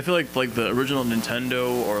 I said I feel like the original Nintendo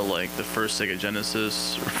or like the first Sega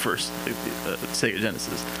Genesis or first Sega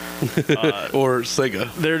Genesis, Or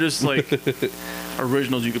Sega. they're just like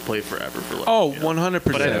originals you could play forever for like. Oh, you know? 100%.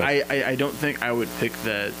 But I don't think I would pick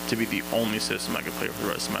that to be the only system I could play for the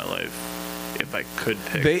rest of my life if I could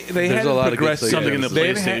pick. They There's hadn't a lot of good progressed Sega Something in the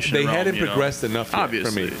they PlayStation They realm, hadn't you know? progressed enough yet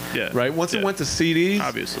Obviously, for me. yeah. Right. Once it Yeah. went to CDs,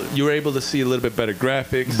 Obviously. you were able to see a little bit better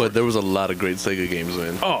graphics. But there was a lot of great Sega games,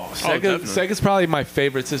 man. oh, Sega, definitely. Sega's probably my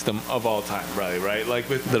favorite system of all time. Right. Like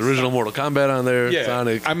with The original Mortal Kombat on there, Yeah.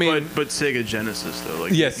 Sonic. I mean, but Sega Genesis though,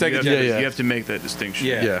 like Yeah, you Sega have Genesis. To, Yeah. you have to make that distinction.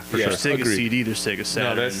 Yeah, for sure. There's Sega Agreed. CD, there's Sega no,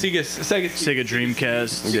 Saturn, that's Sega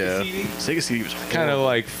Dreamcast. Yeah. Sega CD was Kind of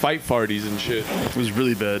like fight parties and shit. it was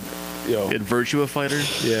really bad. Yo, It had Virtua Fighter.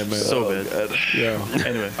 yeah, man. So bad. Yo.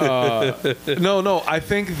 Anyway, No, I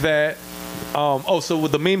think that. So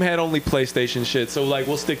with the meme had only PlayStation shit. So like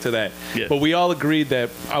we'll stick to that. Yeah. But we all agreed that.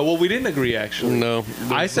 Well, we didn't agree actually. No.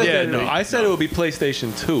 I said Yeah, that. no, I said no. it would be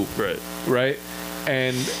PlayStation 2. right. Right?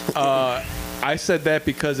 And I said that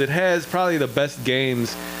because it has probably the best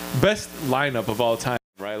lineup of all time,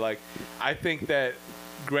 right? Like, I think that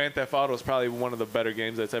Grand Theft Auto is probably one of the better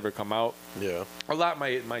games that's ever come out. Yeah. A lot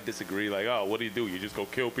might disagree, like, oh, what do? You just go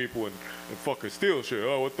kill people and fucking steal shit.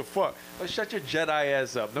 Oh, what the fuck? Well, shut your Jedi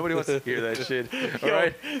ass up. Nobody wants to hear that shit. All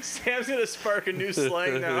right? Sam's gonna spark a new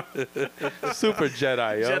slang now. Super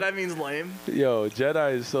Jedi, yo. Jedi means lame. Yo,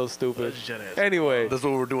 Jedi is so stupid. That's Jedi. Anyway, That's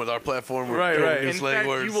what we're doing with our platform. We're Right, throwing right. new In slang fact,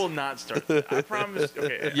 words. you will not start that. I promise.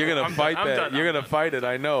 Okay, you're gonna I'm fight done. that. I'm done. You're I'm gonna done. fight it.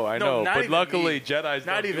 I know. No, not But even luckily, me. Jedi's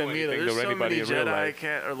Not don't even do me though. anything There's to so anybody many in real Jedi life.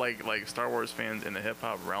 can't or like Star Wars fans in the hip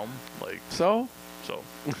hop realm. Like So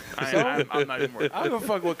I'm not even worried. I don't give a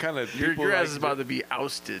fuck what kind of Your people ass like is about to be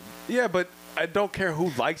ousted. Yeah, but I don't care who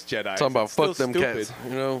likes Jedi. Talking about It's still fuck them stupid. cats.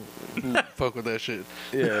 You know? Fuck with that shit.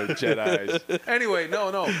 Yeah, Jedi's. Anyway,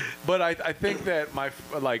 no. But I think that my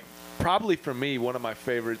probably for me one of my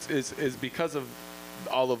favorites is because of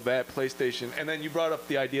all of that PlayStation, and then you brought up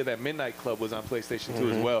the idea that Midnight Club was on PlayStation 2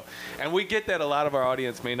 as well, and we get that a lot of our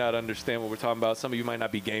audience may not understand what we're talking about. Some of you might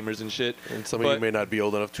not be gamers and shit, And some of but- you may not be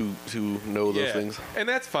old enough to know those yeah, things. and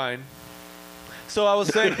that's fine. So I was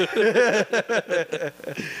saying,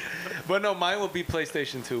 but no, mine would be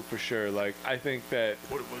PlayStation 2 for sure. Like I think that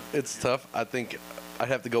It's tough. I think I'd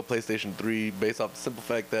have to go PlayStation 3 based off the simple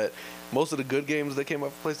fact that most of the good games that came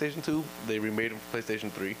out for PlayStation 2, they remade them for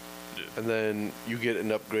PlayStation 3. And then you get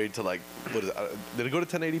an upgrade to like, what is it? Did it go to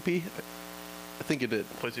 1080p? I think it did.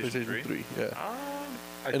 PlayStation 3? Yeah.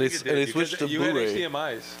 I And think it's- it did, and they because switched to you had Blu-ray.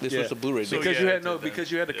 HDMIs. They switched to Blu-ray. So, Because yeah, you it had did that.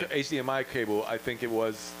 because you had a Yeah. HDMI cable. I think it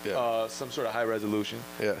was Yeah. some sort of high resolution.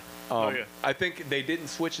 Yeah. yeah. I think they didn't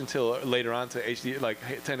switch until later on to HD, like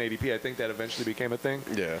 1080p. I think that eventually became a thing.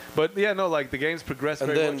 Yeah. But yeah, no, like the games progressed And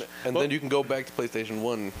very then much. and But- then you can go back to PlayStation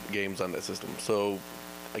 1 games on that system. So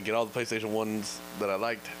I get all the PlayStation 1s that I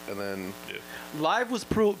liked, and then Live was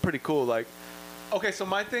pretty cool. Like, okay, so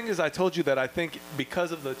my thing is, I told you that I think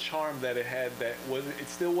because of the charm that it had, it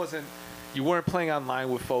still wasn't. you weren't playing online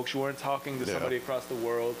with folks. You weren't talking to Yeah. somebody across the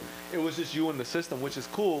world. It was just you and the system, which is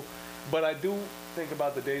cool. But I do think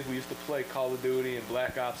about the days we used to play Call of Duty and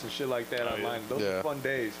Black Ops and shit like that Oh, yeah. online. Those Yeah. were fun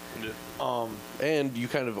days. Yeah. And you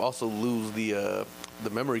kind of also lose the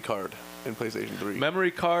memory card in PlayStation 3.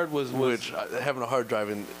 Memory card was which having a hard drive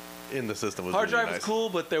in the system was hard really drive nice. was cool,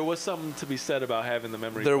 but there was something to be said about having the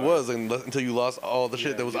memory There card. was, until you lost all the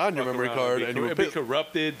shit that was on your memory card, and you were it'd be pissed.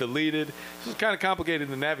 corrupted, deleted. It was kind of complicated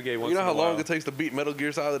to navigate. Once You know in how a while. long it takes to beat Metal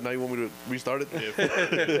Gear Solid? Now you want me to restart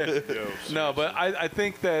it? No, but I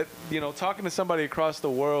think that, talking to somebody across the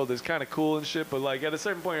world is kind of cool and shit, but like at a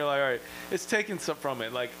certain point you're like, all right, it's taking some from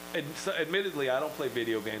it. Like, admittedly, I don't play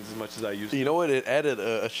video games as much as I used to. You know what? It added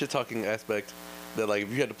a shit talking aspect that, like, if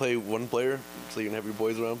you had to play one player, so you can have your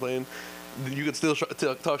boys around playing, you could still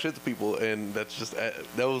talk shit to people, and that's just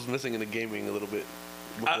that was missing in the gaming a little bit.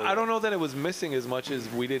 I don't know that it was missing as much as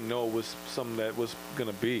we didn't know it was something that was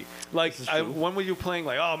gonna be. Like, This is true. when were you playing?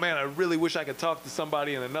 Like, oh man, I really wish I could talk to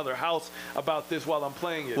somebody in another house about this while I'm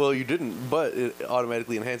playing it. Well, you didn't, but it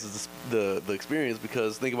automatically enhances the experience,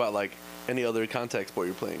 because think about, like, any other contact sport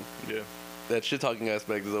you're playing. Yeah. That shit talking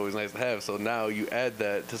aspect is always nice to have. So now you add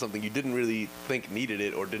that to something you didn't really think needed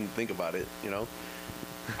it or didn't think about it.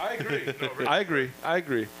 I agree. I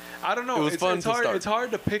agree. I don't know. It was fun it's to hard. start. It's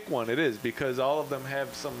hard to pick one. It is, because all of them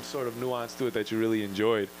have some sort of nuance to it that you really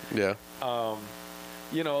enjoyed. Yeah.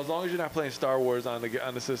 As long as you're not playing Star Wars on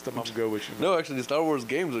the system, I'm good with you. No, actually, the Star Wars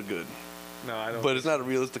games are good, No, I don't. but it's not a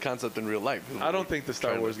realistic concept in real life. I don't think the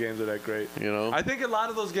Star Wars games are that great. I think a lot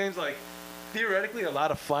of those games, like, theoretically, a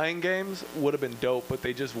lot of flying games would have been dope, but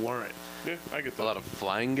they just weren't. Yeah, I get that. A lot of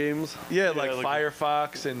flying games. Yeah, like like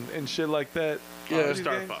Firefox and shit like that. Yeah. These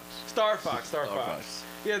Star games? Fox. Star Fox. Fox.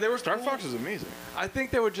 Yeah, they were Star cool. Fox is amazing. I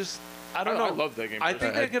think they were just. I don't know. I love that game. I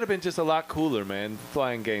think they could have been just a lot cooler, man.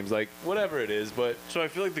 Flying games, like whatever it is, but So I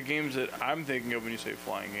feel like the games that I'm thinking of when you say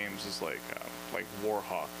flying games is like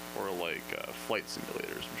Warhawk or like Flight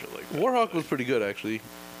Simulator or some shit like that. Warhawk was pretty good, actually.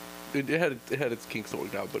 It had its kinks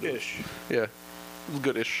worked out, but Ish. yeah, it was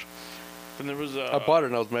good-ish. Then there was I bought it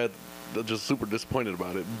and I was mad, just super disappointed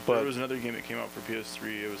about it. there But was another game that came out for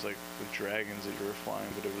PS3. It was like with dragons that you were flying,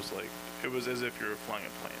 but it was as if you were flying a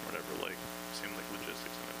plane, whatever. Like seemed like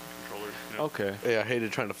logistics in a controller. okay. yeah, I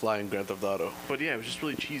hated trying to fly in Grand Theft Auto. But yeah, it was just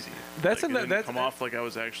really cheesy. That's like, it an- didn't that's- come off like I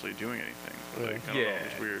was actually doing anything. Like, I don't know, it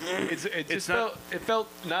was weird. It just not- felt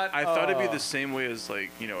not. I thought it'd be the same way as like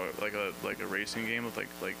like a racing game with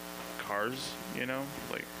like cars.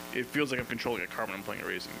 Like it feels like I'm controlling a car when I'm playing a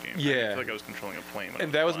racing game. I Yeah. feel like I was controlling a plane. When I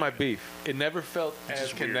And that was my flying it. beef. It never felt It's as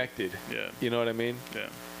just weird. connected. Yeah. You know what I mean? Yeah.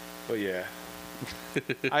 But yeah.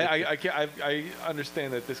 I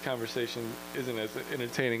understand that this conversation isn't as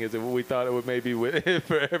entertaining as we thought it would maybe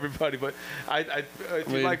for everybody, but if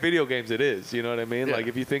you mean- like video games, it is. You know what I mean? Yeah. Like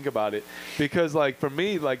if you think about it, because like for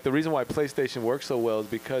me, like the reason why PlayStation works so well is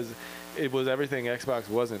because it was everything Xbox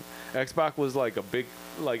wasn't. Xbox was like a big,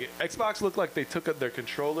 like Xbox looked like they took their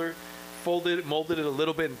controller, molded it a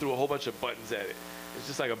little bit, and threw a whole bunch of buttons at it. It's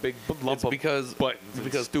just like a big lump It's of because buttons. and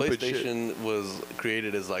because stupid shit. PlayStation was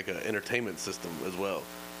created as like an entertainment system as well,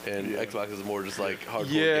 and Yeah. Xbox is more just like hardcore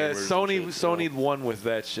Yeah, gamers. and Sony shit, Sony won with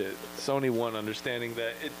that shit. Sony won understanding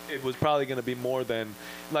that it was probably going to be more than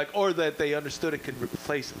like, or that they understood it could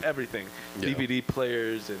replace everything, Yeah. DVD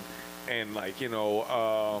players and like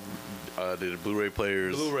the Blu-ray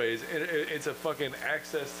players. Blu-rays. It's a fucking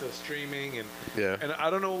access to streaming Yeah. and I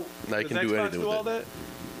don't know. Now you does can do Xbox anything do with all it. that?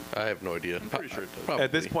 I have no idea. I'm pretty sure it does. Probably.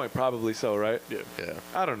 At this point, probably so, right? Yeah. Yeah.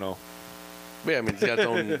 I don't know. But yeah, I mean, it's got its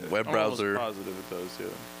own web I'm browser. almost positive it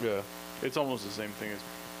does. Yeah. Yeah. It's almost the same thing as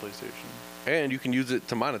PlayStation. And you can use it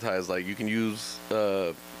to monetize. Like you can use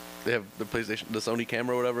they have the PlayStation, the Sony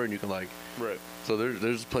camera, or whatever, and you can like. Right. So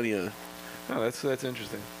there's plenty of. Oh, that's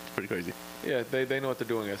interesting. It's pretty crazy. Yeah, they know what they're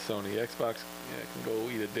doing at Sony. Xbox, can go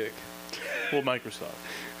eat a dick. Well, Microsoft.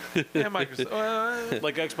 Yeah, Microsoft.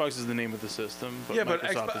 Like Xbox is the name of the system, but yeah, but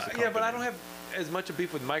Microsoft is the yeah, but I company. don't have as much a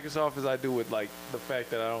beef with Microsoft as I do with like the fact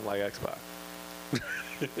that I don't like Xbox.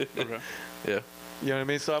 Okay. Yeah. You know what I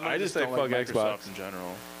mean? So I'm gonna I just just say don't fuck like Xbox. Microsoft in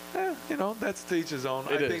general. That's to each his own.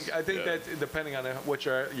 It I is, think yeah. that depending on what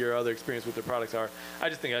your other experience with their products are, I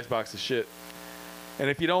just think Xbox is shit. And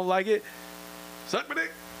if you don't like it, suck my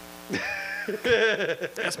dick.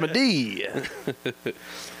 That's my D.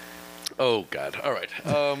 Oh God! All right.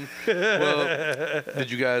 Well,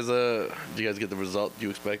 did you guys get the result you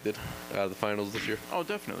expected out of the finals this year? Oh,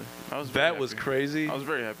 definitely. I was very That was happy. crazy. I was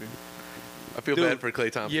very happy. I feel Dude, bad for Clay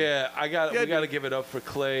Thompson. Yeah, we got to dude. give it up for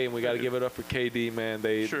Clay and we got to dude. give it up for KD, man.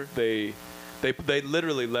 They Sure. they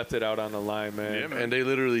literally left it out on the line, man. Yeah, man. And they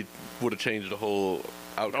literally would have changed the whole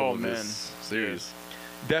outcome Oh, of man. this series.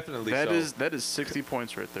 Definitely. That is 60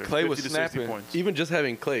 points right there. Clay was 50 to 60 snapping. points. Even just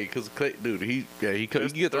having Clay, because Clay, dude, he That's can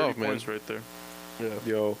get 30 off, man. points right there. Yeah.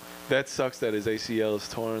 Yo, that sucks that his ACL is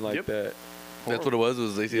torn like Yep. that. That's what it was. It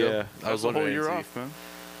was ACL. Yeah. I was That's the whole wondering. year off, man.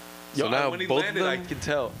 So Yo, now when he both landed, of I them. could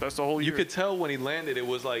tell. That's the whole year. You could tell when he landed, it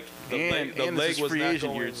was like the leg and this is was free not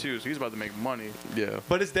agent going. year too, so he's about to make money. Yeah.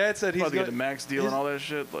 But his dad said He's he's about to get the gonna, max deal and all that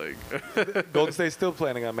shit. Like, Golden State's still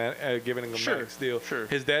planning on giving him a Sure, max deal. sure.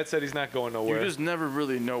 His dad said he's not going you nowhere. just never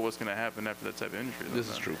really know what's gonna happen after that type of injury. though, This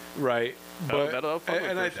is man. true. Right. That'll- But that'll fuck with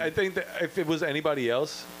and I person. think that if it was anybody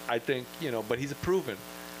else, I think but he's a proven.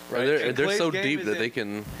 Right. And they're Clay's so game deep that isn't- they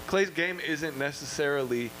can. Clay's game isn't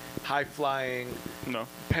necessarily high flying No.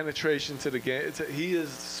 penetration to the game. He is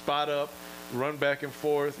spot up, run back and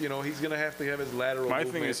forth. He's gonna have to have his lateral. My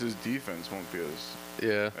movement. thing is his defense won't be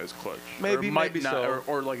Yeah. as clutch. Maybe- or might maybe not, so.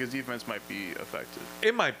 or like his defense might be affected.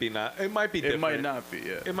 It might be not. It might be It different. might not be.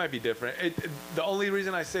 Yeah. It might be different. The only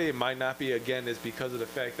reason I say it might not be again is because of the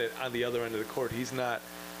fact that on the other end of the court, he's not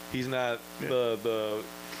the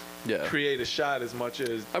Yeah. create a shot as much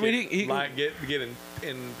as I mean, he get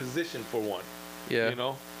in position for one.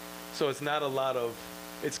 Yeah. So it's not a lot of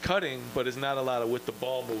it's cutting, but it's not a lot of with the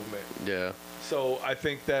ball movement. Yeah. So I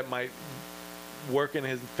think that might work in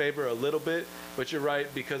his favor a little bit. But you're right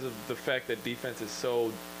because of the fact that defense is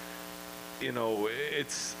so.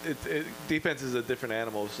 Defense is a different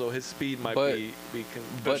animal, so his speed might But- be.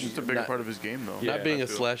 but- That's just a bigger not- part of his game, though. Yeah, Not being I a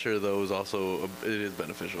feel. slasher though is also it is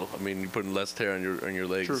beneficial. I mean, you're putting less tear on your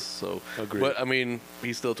legs. True. So, Agreed. but I mean,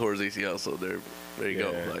 he still tore his ACL, so there you Yeah.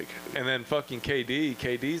 go. Like, And then fucking KD.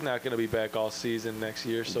 KD's not going to be back all season next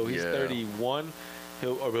year, so he's Yeah. 31.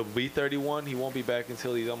 He'll be 31. He won't be back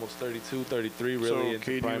until he's almost 32, 33, really So into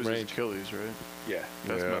KD prime was his range. Achilles, right? Yeah.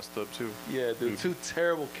 That's Yeah. messed up too. Yeah, dude. Two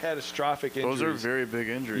terrible, catastrophic injuries. Those are very big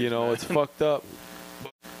injuries. man. it's fucked up.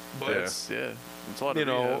 But Yeah. It's a lot of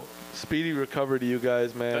rehab. speedy recovery to you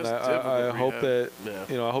guys, man. That's I typical hope rehab. that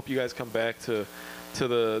yeah. I hope you guys come back to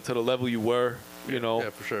the level you were. Yeah,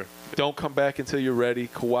 for sure. Don't come back until you're ready.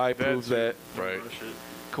 Kawhi proves that. Right.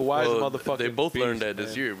 Kawhi's Well, a motherfucking. they both beast, learned that man.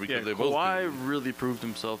 this year because Yeah, they both. Kawhi really proved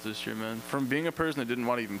himself this year, man. From being a person that didn't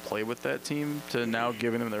want to even play with that team to now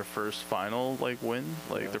giving them their first final win,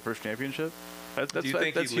 their first championship. That's Do you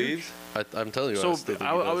think that's he huge. leaves? I'm telling you, I So still think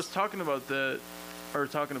I, he I does. was talking about that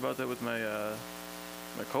with my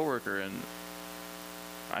my coworker, and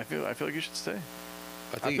I feel like he should stay.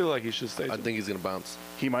 I feel like he should stay. I too. think he's gonna bounce.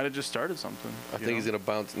 He might have just started something. I think he's gonna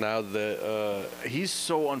bounce now that He's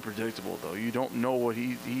so unpredictable, though. You don't know what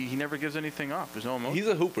he never gives anything off. There's no emotion. he's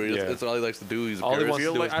a hooper. Yeah. That's all he likes to do. He's a All he purist. wants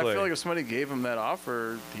to do is I play. feel like if somebody gave him that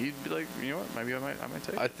offer, he'd be like, you know what, maybe I might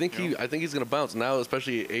take it. I think you know? I think he's gonna bounce now,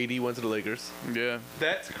 especially AD went to the Lakers, Yeah.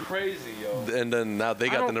 That's crazy, yo. and then now they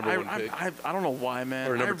got the number one pick. I don't know why,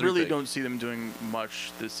 man. Or I number 3 really pick. don't see them doing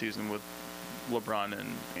much this season with LeBron and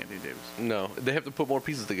Anthony Davis. No, they have to put more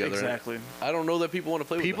pieces together. Exactly. I don't know that people want to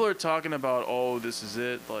play with People them. are talking about, oh, this is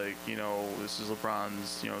it. Like, this is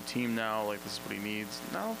LeBron's, team now. Like, this is what he needs.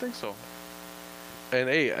 No, I don't think so. And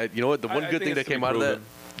hey, you know what? The one I good think thing it's that to be came out of that. proven.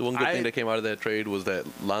 The one good I- thing that came out of that trade was that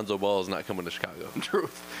Lonzo Ball is not coming to Chicago,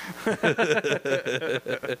 Truth.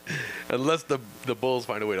 unless the Bulls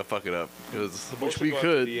find a way to fuck it up. Because Which we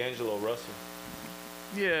could. D'Angelo Russell.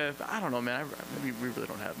 Yeah, I don't know, man. We really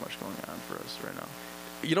don't have much going on for us right now.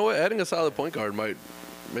 you know what? Adding a solid point guard might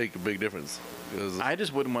make a big difference. Because I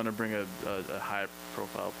just wouldn't want to bring a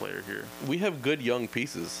high-profile player here. we have good young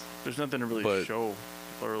pieces. There's nothing to really But- show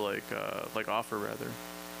or like offer rather.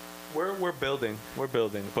 We're building. We're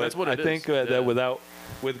building. But That's what I it think is. that Yeah.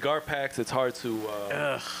 with Garpax, it's hard to.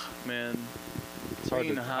 Ugh, man. It's hard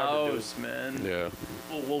Clean to- hard to do. house, man. Yeah,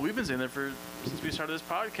 Well, we've been saying that since we started this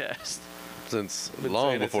podcast. since Been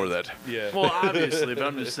long saying it before since- that. Yeah. Well, obviously, but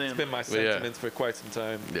I'm just It's saying. been my yeah. sentiments for quite some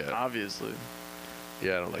time. Yeah, Obviously.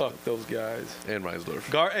 yeah, I don't like Fuck those guys. that. And Reinsdorf.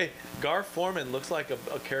 Gar Foreman looks like a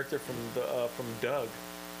character from Doug.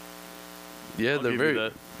 Yeah, I'll they're give very. you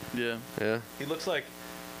that. Yeah. Yeah, He looks like,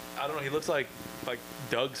 I don't know. He looks like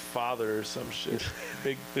Doug's father or some shit.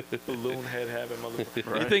 Big balloon head having motherfucker.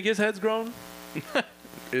 You Right. think his head's grown?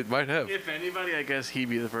 it might have. If anybody, I guess he'd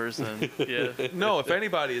be the person. Yeah. No. If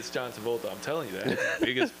anybody, it's John Travolta. I'm telling you that.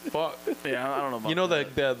 Big as fuck. Yeah, I don't know about You know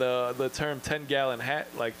that. the term 10-gallon hat,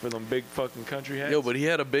 like for them big fucking country hats. Yo, but he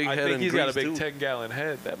had a big I head think in he's Greece got a big too. 10-gallon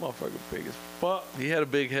head. That motherfucker big as fuck. He had a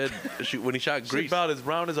big head when he shot Shit Greece. about as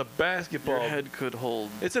round as a basketball. Your head could hold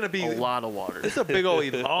It's gonna be a lot of water. It's a big old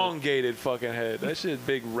elongated fucking head. That shit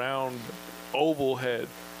big round oval head.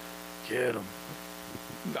 Get him.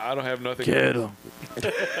 I don't have nothing. Get him.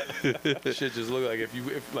 Shit just look like if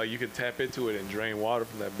you could tap into it and drain water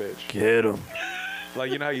from that bitch. Get him.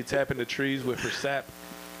 Like, you know how you tap into trees for sap?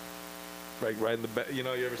 Like right in the back. You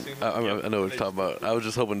know, you ever seen that? I know what you're talking about. I was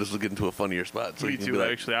just hoping this would get into a funnier spot. So Me you can too, be like,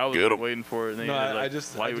 actually. I was "Get 'em." waiting for it. And then No, you did, I like,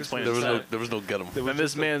 just- why I you just explaining There was sap? no, there was no get 'em. There was And this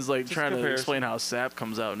just a- man's like just trying to comparison. explain how sap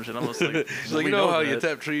comes out and shit. I'm just like, She's like, we you know how that. you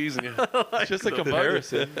tap trees and you. It's just a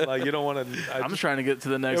comparison. Like, you don't want to. I'm just trying to get to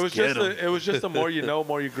the next. It was get just 'em. it was just a more you know,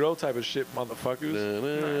 more you grow type of shit, motherfuckers.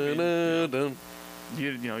 Dun-dun-dun-dun.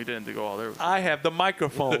 You know, you didn't have to go all there. I have the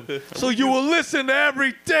microphone, so you will listen to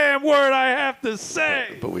every damn word I have to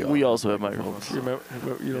say. But We also have microphones. You remember?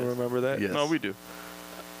 You don't remember that? Yes. No, we do.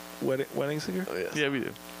 Wedding singer. Oh, yes. Yeah, we do.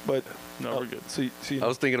 But No, we're good. So, you I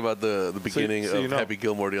was thinking about the beginning so you of know. Happy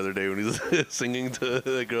Gilmore the other day when he was singing to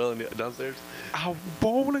the girl downstairs. I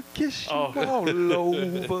wanna kiss you Oh. all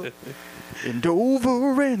over. And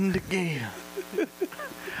over and again.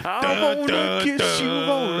 I wanna kiss you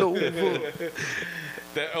all over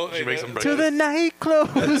She makes him till the night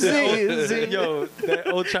closes. Yo, that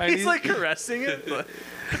old Chinese. He's like caressing it. but-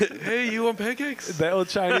 Hey, you want pancakes? that old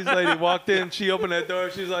Chinese lady walked in. She opened that door.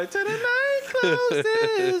 She's like, "Till the night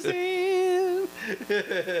closes in."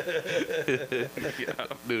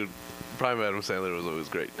 Dude, Prime Adam Sandler was always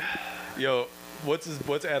great. Yo, what's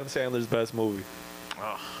Adam Sandler's best movie?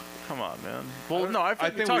 Come on, man. Well, no, I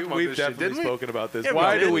think we think talked about we've this shit, definitely didn't we? spoken about this. Yeah, we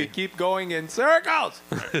Why do did. we keep going in circles?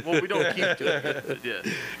 Well, we don't keep doing it. But yeah.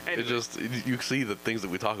 Anyway, It just you see the things that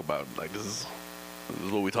we talk about. Like this is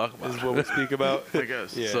what we talk about. This is what we speak about. I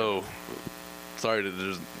guess. Yeah. So sorry that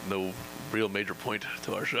there's no real major point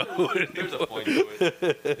to our show. There's a point to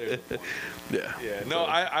it. There's a point. Yeah. Yeah. No,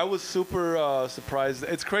 I was super surprised.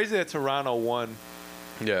 It's crazy that Toronto won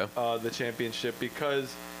Yeah. the championship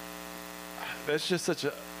because that's just such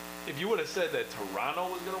a. If you would have said that Toronto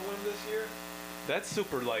was gonna win this year, that's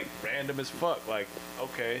super like random as fuck. Like,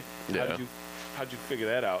 okay, Yeah. how'd you figure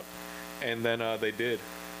that out? And then they did,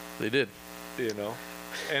 They did. you know.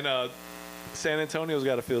 And San Antonio's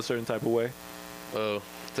got to feel a certain type of way. Oh,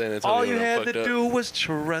 San Antonio. All you done had fucked to up. do was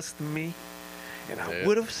trust me, and I Yeah.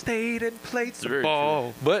 would have stayed and played some Very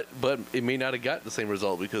ball. But it may not have got the same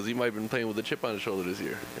result because he might have been playing with a chip on his shoulder this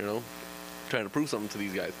year. You know, trying to prove something to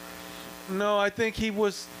these guys. No, I think he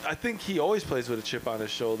was. I think he always plays with a chip on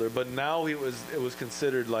his shoulder, but now it was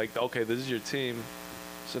considered like, okay, this is your team,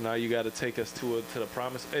 so now you got to take us to the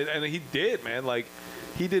promise. And he did, man. Like,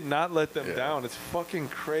 he did not let them Yeah. down. It's fucking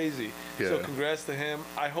crazy. So Yeah. congrats to him.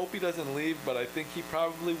 I hope he doesn't leave, but I think he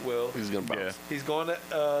probably will. He's gonna bounce. Yeah. He's going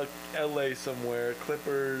to L.A. somewhere,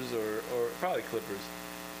 Clippers or probably Clippers.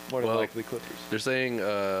 More than Well, likely Clippers. They're saying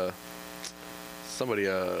somebody,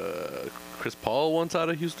 Chris Paul wants out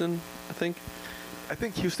of Houston, I think. I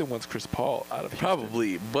think Houston wants Chris Paul out of Houston.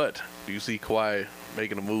 Probably, but do you see Kawhi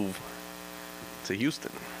making a move to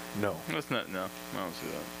Houston? No, That's not. No, I don't see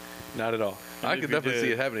that. not at all. I if could he definitely see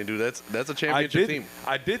did- it happening, dude. That's a I championship did. team.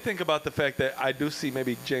 I did think about the fact that I do see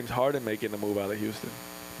maybe James Harden making a move out of Houston.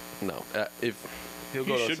 No, if He'll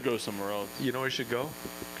He go. should go somewhere else. You know where he should go?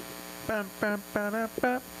 Bam, bam, ba-da,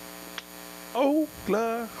 bam.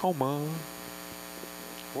 Oklahoma.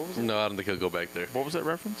 What was it? no, I don't think he'll go back there. What was that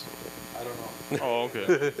reference? I don't know. Oh,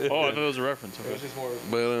 okay. Oh, I thought it was a reference. It was Okay. just more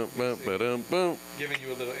Ba-dum-bum-ba-dum-bum. giving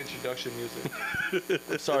you a little introduction music.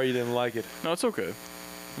 I'm sorry you didn't like it. No, it's okay.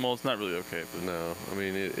 Well, it's not really okay, but No, I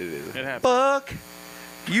mean it is. it happens. Fuck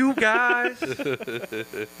you guys.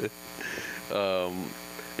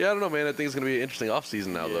 Yeah, I don't know, man. I think it's gonna be an interesting off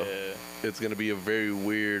season now, though. Yeah. It's gonna be a very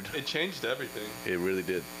weird. It changed everything. It really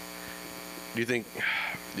did. Do you think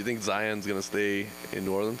Zion's gonna stay in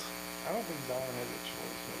New Orleans? I don't think Zion has a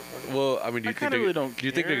choice. Well, I mean, do I you think kinda really don't do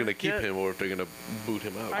you think they're care gonna keep yet. him or if they're gonna boot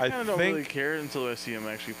him out? I kind of don't really think- care until I see him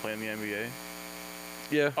actually play in the NBA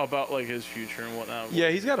yeah. about like his future and whatnot. Yeah,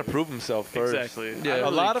 he's got to prove himself first. Exactly. Yeah. I don't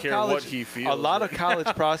a lot really of care college, what he feels. a lot of right? college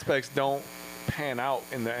prospects don't pan out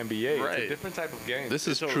in the NBA. It's a Right. different type of game. This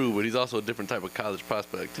is So- true, but he's also a different type of college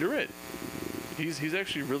prospect. You're right. He's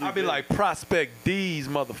actually really. I'd be big. like prospect D's,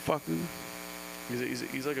 motherfucker.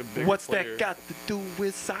 he's like a big. What's player. that got to do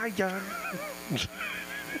with Zion?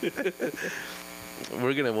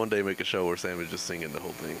 We're gonna one day make a show where Sam is just singing the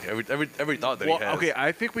whole thing. Every thought that Well, he has. okay,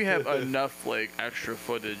 I think we have enough like extra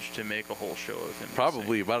footage to make a whole show of him.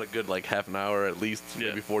 Probably about a good like half an hour at least, Yeah.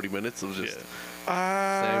 maybe 40 minutes. It was just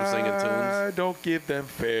Yeah. Sam singing tunes. I don't give them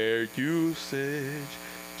fair usage.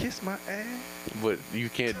 Kiss my ass. but you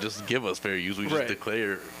can't just give us fair use. We just Right.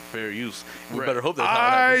 declare fair use. We Right. better hope that's how it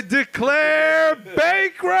I happens. declare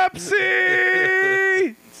bankruptcy.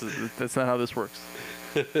 That's not how this works.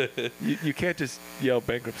 You can't just yell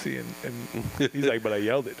bankruptcy and he's like, but I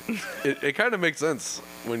yelled it. It kind of makes sense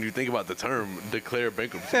when you think about the term declare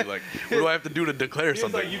bankruptcy. Like, what do I have to do to declare He's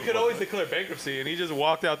something? like, you could always declare bankruptcy, and he just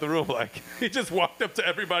walked out the room like he just walked up to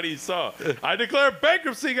everybody he saw. I declare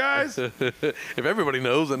bankruptcy, guys. If everybody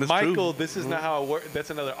knows, then it's Michael, true. this is not how it works. That's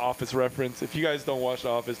another Office reference. If you guys don't watch The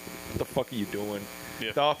Office, what the fuck are you doing?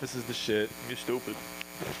 Yeah. The Office is the shit. You're stupid.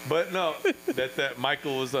 But no, that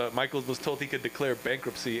Michael was told he could declare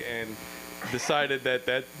bankruptcy and decided that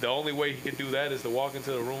the only way he could do that is to walk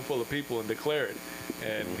into a room full of people and declare it.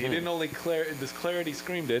 And he didn't only declare it, he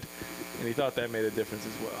screamed it, and he thought that made a difference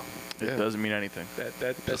as well. It Yeah. doesn't mean anything.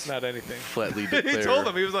 That's not anything. Flatly declare. He told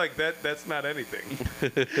him, he was like, that's not anything.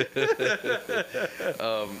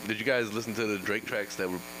 Did you guys listen to the Drake tracks that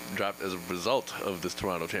were dropped as a result of this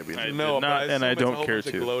Toronto championship? I No, did but not, and assume I it's a don't whole care bunch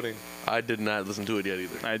of to. gloating. I did not listen to it yet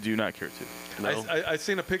either. I do not care to. No? I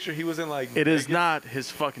seen a picture. He was in like It is Vegas. not his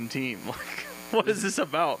fucking team. Like, what is this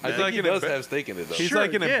about? I man? think like he an does emba- have stake in it, though. He's Sure,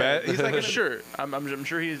 like an yeah. he's like an, sure. I'm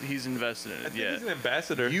sure he's invested in I it. think Yeah. he's an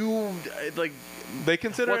ambassador. You like They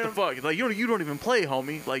consider what the him. fuck? Like you don't even play,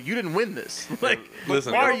 homie. Like you didn't win this. Like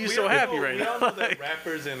Listen, why are We you all so know- happy right we now? all know that Like,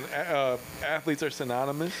 rappers and athletes are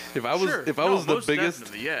synonymous if I was sure. if I No, was the most biggest,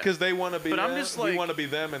 definitely, yeah. because they want to be. But I'm them, just we like- want to be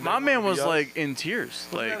them, and My they man wanna was be us. like in tears.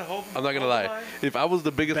 Wasn't Like that Hov- I'm not gonna Hov lie. line? If I was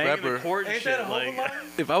the biggest banging rapper, the court and Ain't shit. that a Hov Like, line?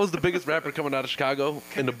 if I was the biggest rapper coming out of Chicago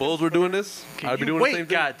and the Bulls were doing this, can I'd be you doing wait, the same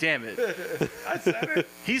thing. God damn it. I said it.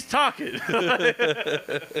 He's talking.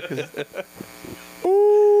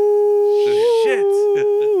 Shit.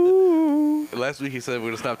 Last week he said we're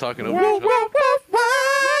gonna stop talking over Wow, each other.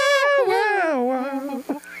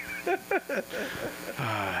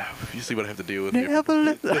 You see what I have to deal with here.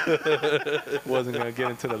 Wasn't gonna get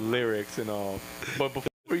into the lyrics and all, but before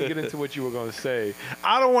you get into what you were gonna say,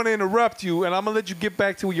 I don't want to interrupt you, and I'm gonna let you get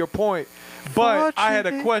back to your point. But I had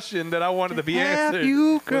a question that I wanted to be answered.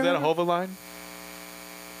 Was that a Hova line?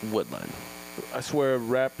 What line? I swear,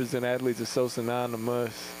 rappers and athletes are so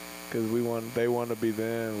synonymous because they want to be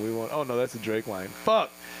them. We want. Oh no, that's a Drake line. Fuck,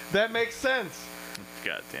 that makes sense.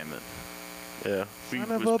 God damn it. Yeah. We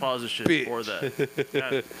Son of was a pause the shit bitch. before that.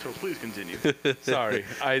 God, so please continue. Please Sorry,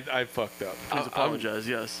 I fucked up. apologize.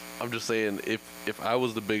 Yes. I'm just saying, if I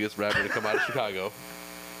was the biggest rapper to come out of Chicago,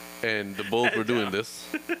 and the Bulls were doing this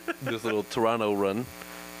little Toronto run,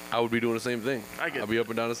 I would be doing the same thing. I get I'd be up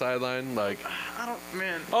and down the sideline, like, I don't,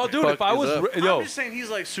 man. Oh, dude, Fuck if I is was up. yo, I'm just saying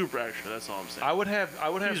he's like super extra. That's all I'm saying. I would have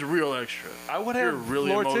He's real extra. I would You're have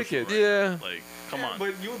really floor emotional tickets. right yeah. now. Like, come Yeah, on.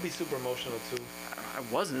 but you would be super emotional too. I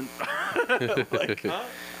wasn't. like, Huh?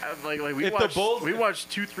 like we If the watched. Bulls- we watched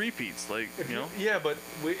 2 3-peats. Like If you know. yeah, but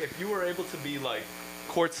if you were able to be like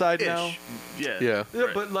courtside now. Ish. Yeah. Yeah. Yeah,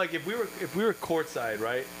 Right. but like if we were courtside,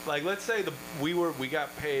 right? Like let's say we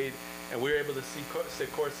got paid and we were able to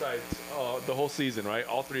sit courtside the whole season, right?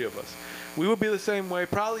 All three of us. We would be the same way.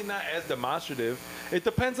 Probably not as demonstrative. It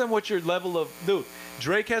depends on what your level of dude.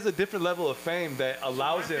 Drake has a different level of fame that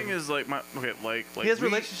allows My him. thing is like like he has we,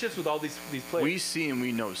 relationships with all these players. We see and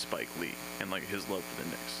we know Spike Lee and like his love for the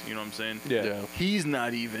Knicks. You know what I'm saying? yeah. Yeah. He's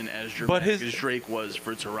not even as dramatic But his- as Drake was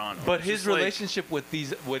for Toronto. But It's his just like- relationship with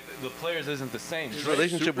the players isn't the same. His Drake-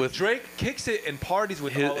 relationship with Drake kicks it and parties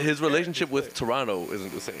with all of his relationship players. with Toronto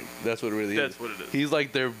isn't the same. That's what it really That's is. what it is. He's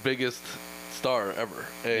like their biggest star ever.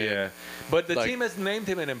 And Yeah, but the like- team has named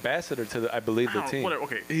him an ambassador to I believe I the don't- team. whatever,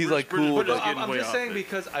 okay. He's, we're like, just- we're cool, just but- getting I'm way just off saying it.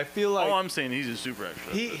 because I feel like All I'm saying, he's a super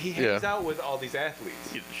extra. he hangs Yeah. out with all these athletes.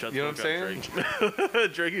 Shut You know the what I'm fuck saying? up,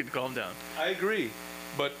 Drake. Drake, you calm down. I agree,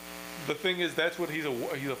 but the thing is that's what he's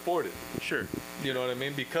afforded. Sure. You know what I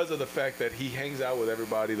mean? Because of the fact that he hangs out with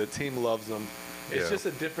everybody, the team loves him. It's Yeah. just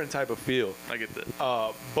a different type of feel. I get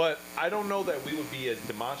that. But I don't know that we would be as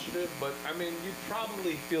demonstrative. But I mean, you'd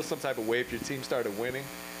probably feel some type of way if your team started winning.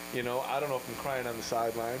 You know, I don't know if I'm crying on the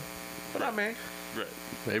sideline, but I may. Right.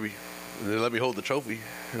 maybe they let me hold the trophy.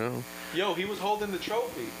 You know? Yo, he was holding the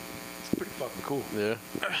trophy. It's pretty fucking cool. Yeah.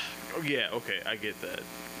 Oh, yeah, okay, I get that.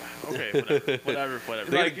 Okay, whatever. They're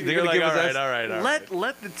Like, gonna you're like, give his all right, ass- all right, all right.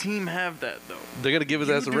 Let the team have that though. They're gonna give his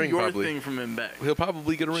You ass a do ring your probably. thing from him back. He'll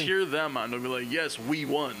probably get a ring. Cheer them on. They'll be like, yes, we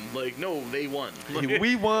won. Like, no, they won. Like,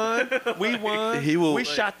 We won. We won. He will- We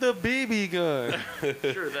shot the BB gun.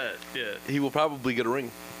 sure that. Yeah. He will probably get a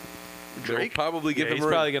ring. They'll Drake? probably give Yeah, him he's a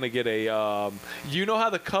ring. probably gonna get a. You know how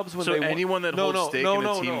the Cubs when So they won- anyone that holds stake in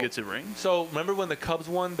the team gets a ring? So remember when the Cubs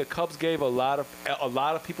won? The Cubs gave a lot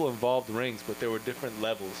of people involved rings, but there were different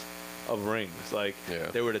levels of rings. Like Yeah.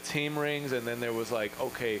 there were the team rings, and then there was like,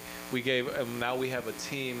 okay, we gave now we have a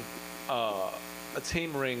team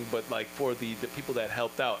ring, but like for the people that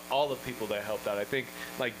helped out, all the people that helped out. I think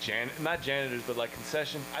like not janitors, but like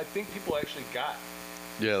concession. I think people actually got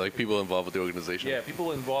Yeah, like people involved with the organization. Yeah,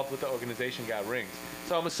 people involved with the organization got rings.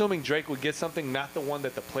 So I'm assuming Drake would get something, not the one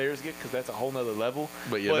that the players get, because that's a whole nother level.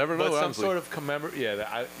 But you never know, But some honestly. sort of Yeah,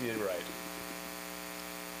 you're right.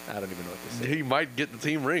 I don't even know what to say. He might get the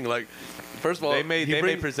team ring. Like, first of all, They may he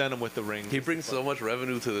brings, present him with the ring. he brings so much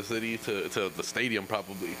revenue to the city, to the stadium,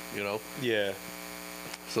 probably. You know, Yeah.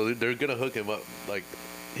 so they're gonna hook him up. Like,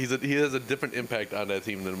 he has a different impact on that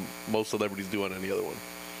team than most celebrities do on any other one.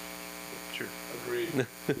 Sure. Agreed.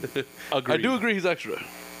 I do agree he's extra,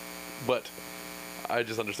 but I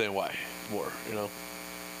just understand why more. You know.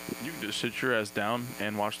 You can just sit your ass down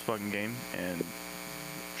and watch the fucking game and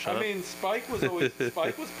shut I up. mean, Spike was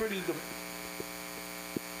pretty. Is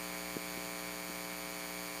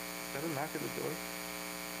that a knock at the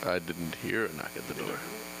door? I didn't hear a knock at the door.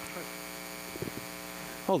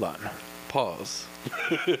 Hold on. Pause.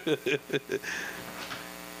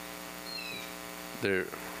 There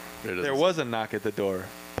There was a knock at the door.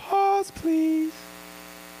 Pause, please.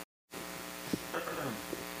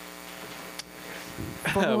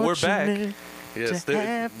 We're back. Yes,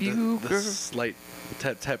 the slight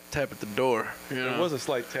tap at the door. You know? There was a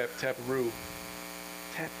slight tap-a-roo.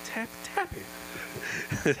 Tap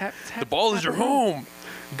it. Tap. The ball is your home.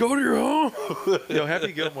 Go to your home. Yo,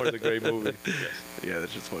 Happy Gilmore is a great movie. Yeah,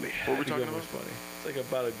 that's just funny. What were we Happy talking Gilmore's about? funny. It's like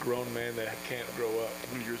about a grown man that can't grow up.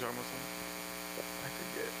 You were talking about something?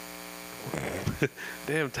 I forget.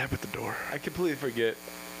 Damn, tap at the door. I completely forget.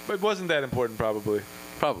 But it wasn't that important, probably.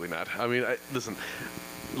 Probably not. I mean, listen.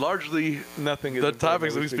 Largely, Nothing is the important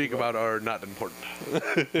topics that we speak about are not important.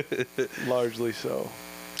 Largely so.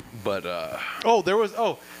 But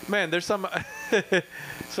There's some.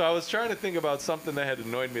 So I was trying to think about something that had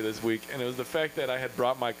annoyed me this week, and it was the fact that I had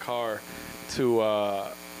brought my car to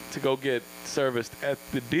go get serviced at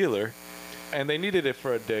the dealer, and they needed it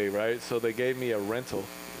for a day, right? So they gave me a rental,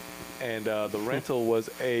 and the rental was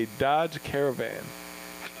a Dodge Caravan,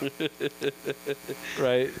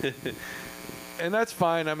 right? And that's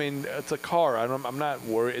fine. I mean, it's a car. I'm not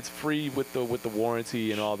worried. It's free with the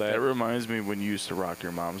warranty and all that. That reminds me when you used to rock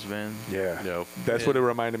your mom's van. Yeah. you know, That's yeah, what it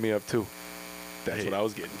reminded me of too. That's I what hate- I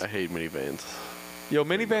was getting. I hate minivans. Yo,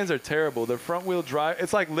 minivans are terrible. They're front wheel drive.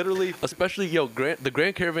 It's like literally. Especially, the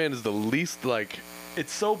Grand Caravan is the least like.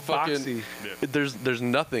 It's so boxy. Fucking, there's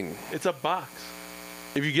nothing. It's a box.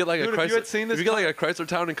 If you get like Dude, a if you Chrysler, had seen this if you get car- like a Chrysler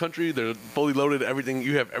Town and Country, they're fully loaded. Everything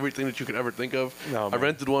you have, everything that you could ever think of. No, I man.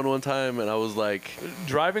 rented one time, and I was like,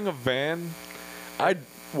 Driving a van I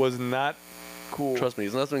was not cool. trust me,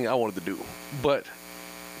 it's not something I wanted to do, but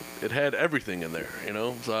it had everything in there, you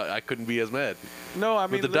know. So I couldn't be as mad. No, I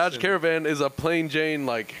mean But the Dodge listen, Caravan is a plain Jane.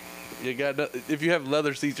 Like, you got if you have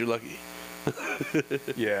leather seats, you're lucky.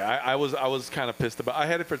 Yeah, I was kind of pissed about. I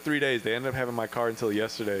had it for 3 days. They ended up having my car until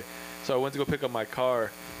yesterday, so I went to go pick up my car,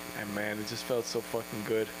 and man, it just felt so fucking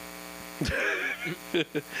good.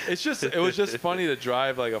 It was just funny to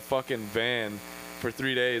drive like a fucking van for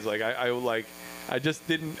 3 days. Like I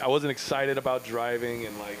wasn't excited about driving,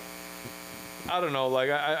 and like I don't know, like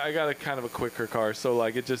I got a kind of a quicker car, so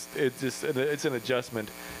like it's an adjustment.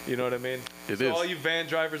 You know what I mean? It so is. all you van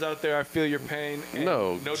drivers out there, I feel your pain. And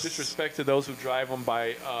No. no disrespect to those who drive them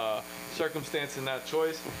by circumstance and not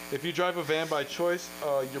choice. If you drive a van by choice,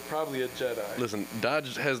 you're probably a Jedi. Listen,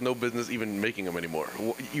 Dodge has no business even making them anymore.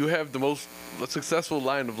 You have the most successful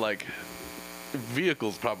line of like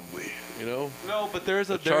vehicles, probably. You know, No, but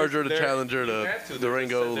there's a the Charger, the there- Challenger, you have to. the There's a-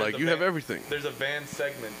 Rango. there's Like a you have van- everything. There's a van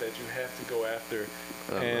segment that you have to go after,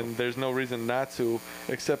 I don't and know. there's no reason not to,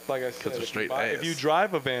 except like I said, they're if straight if ass. you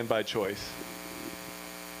drive a van by choice,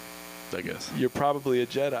 I guess. you're probably a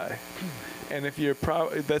Jedi, and if you're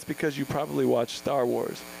that's because you probably watch Star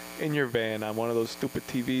Wars in your van on one of those stupid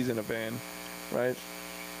TVs in a van, right?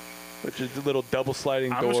 Which is the little double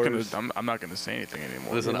sliding I'm doors. just gonna. I'm not gonna say anything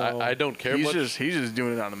anymore. Listen, You know, I don't care he's much. just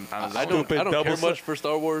doing it on his I own. don't Stupid care double much for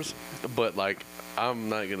Star Wars, but like I'm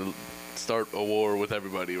not gonna start a war with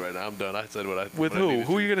everybody right now. I'm done. I said what I With what I who? needed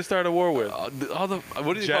Who to. are you gonna start a war with? All the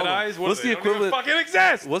what do you call them? Jedi's? What What's are they? the Don't even equivalent? fucking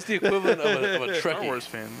exist. What's the equivalent of a Star Trekkie? Wars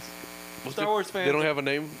fans. What's Star the- Wars fans. They don't have a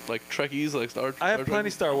name like Trekkies, like Star. I have Star plenty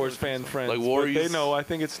Trek? Star Wars fan friends. Like but Warriors? They know I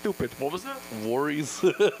think it's stupid. What was that? Warriors.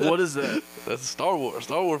 What is that? That's Star Wars.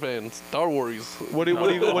 Star Wars fans. Star Warriors. What do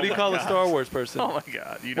you call a Star Wars person? Oh my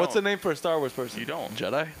God! You don't. What's the name for a Star Wars person? You don't.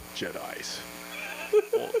 Jedi. Jedis.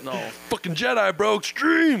 Well, no. Fucking Jedi, bro.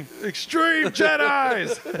 Extreme. Extreme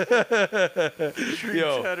Jedis.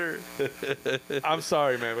 Yo, Cheddar. I'm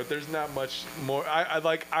sorry, man, but there's not much more. I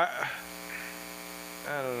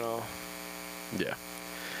don't know. Yeah.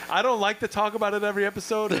 I don't like to talk about it every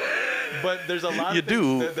episode, But there's a lot. You of things,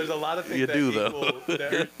 do. There's a lot of things You that do, equal though.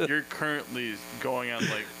 that You're currently going on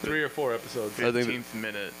like 3 or 4 episodes. I think 15th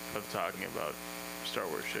minute of talking about Star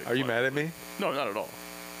Wars shit. Are you mad at me? No, not at all.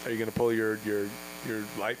 Are you gonna pull your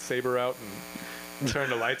lightsaber out and turn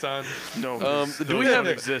the lights on? No. Do we have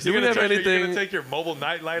exist? do we have You're anything? gonna take your mobile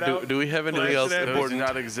night light Do, out? do we have anything else Those Those do important?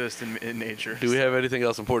 not exist in nature. Do we have anything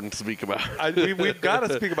else important to speak about? We've got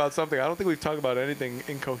to speak about something. I don't think we've talked about anything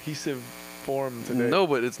in cohesive form today. No,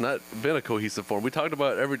 but it's not been a cohesive form. We talked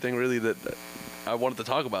about everything really that I wanted to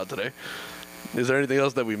talk about today. Is there anything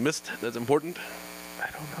else that we missed that's important? I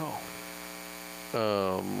don't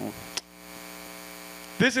know. Um,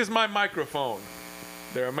 This is my microphone.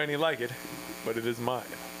 There are many like it, but it is mine.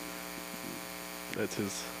 that's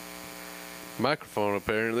his microphone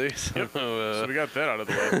apparently. So, So we got that out of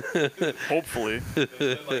the way. Hopefully.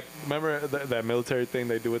 Remember that military thing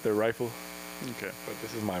they do with their rifle? Okay. But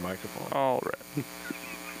this is my microphone. All right.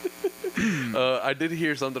 I did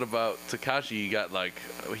hear something about Tekashi got like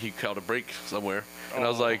he caught a break somewhere, and I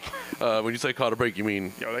was Oh. like, when you say caught a break, you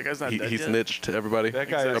mean Yo, that guy's not dead he yet. snitched to everybody That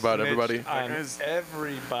guy is about snitched everybody. on guy's-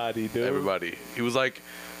 everybody, dude. Everybody. He was like,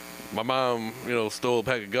 my mom, stole a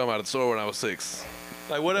pack of gum out of the store when I was 6.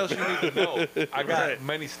 Like, what else you need to know? I got Right.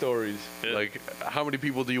 many stories. Yeah. Like, how many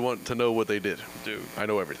people do you want to know what they did? Dude, I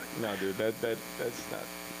know everything. No, dude, that's not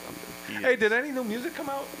something. he Hey, is- did any new music come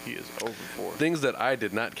out? he is over for. Things that I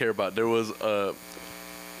did not care about. There was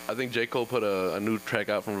I think J. Cole put a new track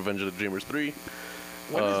out from Revenge of the Dreamers 3.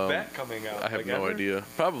 When is that coming out? I have Like, no ever? idea.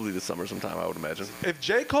 Probably this summer sometime, I would imagine. If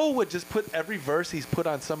J. Cole would just put every verse he's put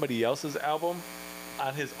on somebody else's album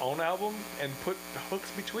on his own album and put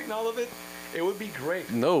hooks between all of it, it would be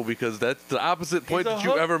great. No, because that's the opposite point He's a that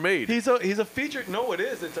you hook. ever made. He's a feature. No, it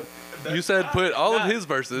is. You said not- put all of not- his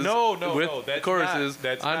verses no, with that's choruses not,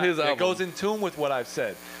 that's on not. his album. That goes in tune with what I've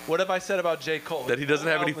said. What have I said about J. Cole? that he doesn't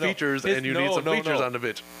have any No, features, his- and you no, need some no, features no. on the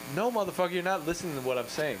bitch. No, motherfucker, you're not listening to what I'm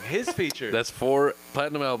saying. His features. That's 4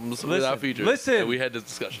 platinum albums without features. listen. And we had this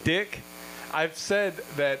discussion. Dick. I've said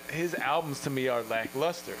that his albums to me are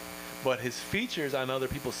lackluster, but his features on other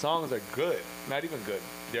people's songs are good. Not even good.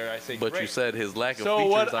 Dare I say But great. you said his lack of So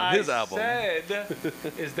features what on I his album. said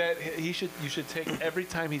is that you should take every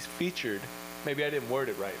time he's featured. Maybe I didn't word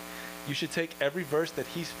it right. You should take every verse that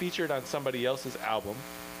he's featured on somebody else's album,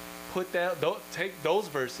 take those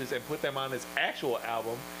verses and put them on his actual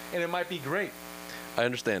album, and it might be great. I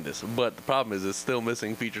understand this, but the problem is it's still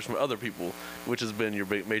missing features from other people, which has been your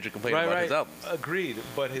major complaint about his albums. Agreed.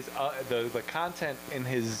 But his the content in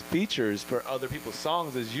his features for other people's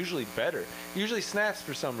songs is usually better. He usually snaps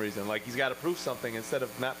for some reason, like he's got to prove something instead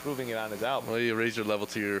of not proving it on his album. Well, you raise your level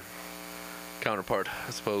to your counterpart,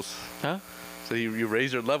 I suppose. Huh? So you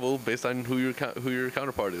raise your level based on who your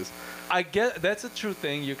counterpart is. I get that's a true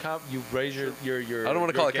thing. You raise your. I don't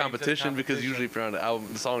want to call it game to competition because usually if you're on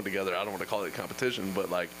the song together, I don't want to call it competition, but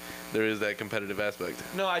like there is that competitive aspect.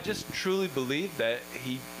 No, I just truly believe that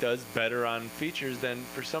he does better on features than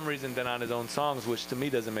for some reason than on his own songs, which to me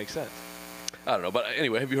doesn't make sense. I don't know, but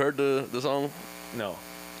anyway, have you heard the song? No.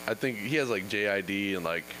 I think he has like JID and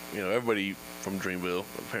like everybody from Dreamville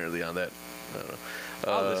apparently on that. I don't know.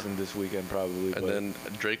 I'll listen this weekend probably. And then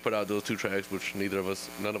Drake put out those 2 tracks, which none of us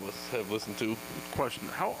have listened to. Question: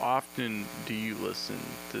 how often do you listen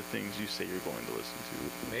to things you say you're going to listen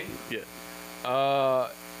to? me. Yeah.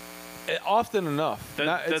 Often enough.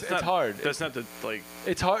 It's hard. That's not the like.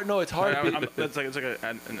 It's hard. No, it's hard. That's like it's like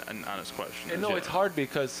an honest question. No, it's hard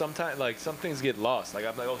because sometimes like some things get lost. Like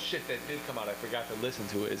I'm like, oh shit, that did come out. I forgot to listen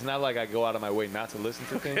to it. It's not like I go out of my way not to listen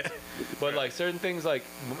to things, but like certain things, like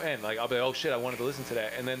man, like I'll be like, oh shit, I wanted to listen to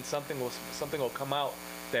that, and then something will come out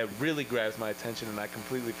that really grabs my attention, and I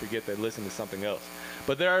completely forget to listen to something else.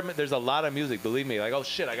 But there's a lot of music, believe me. Like oh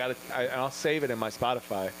shit, I'll save it in my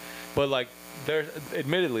Spotify, but like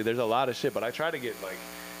admittedly there's a lot of shit, but I try to get like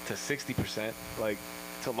to 60%. Like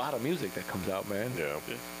it's a lot of music that comes out, man. Yeah.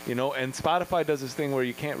 And Spotify does this thing where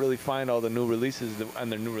you can't really find all the new releases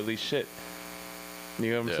and their new release shit.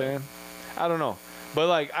 You know what I'm saying? I don't know, but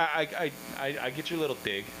like I get your little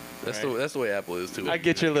dig. That's right? the way Apple is too. I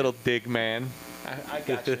get your little dig, man. I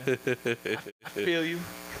got you. I feel you.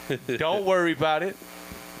 Don't worry about it.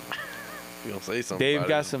 You don't say something. Dave about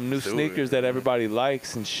got it, some new do it. sneakers that everybody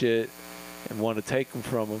likes and shit. and want to take them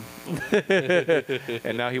from him.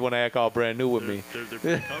 And now he want to act all brand new with me. They're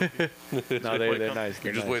pretty comfy. No, they're nice. You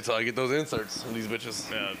They're just nice. wait till I get those inserts on these bitches.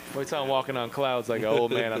 Yeah, Wait till I'm walking on clouds like an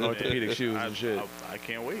old man on orthopedic shoes and shit. I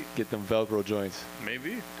can't wait. Get them Velcro joints.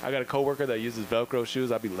 Maybe. I got a coworker that uses Velcro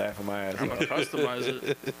shoes. I'll be laughing my ass I'm off. gonna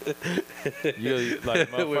customize it. You, like,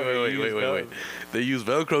 motherfucker, you use wait. They use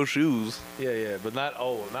Velcro shoes. Yeah, but not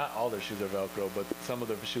all their shoes are Velcro, but some of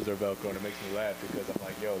their shoes are Velcro, and it makes me laugh because I'm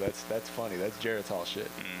like, yo, that's funny. That's Jared's Hall shit.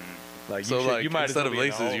 Like, So like you might instead as of well be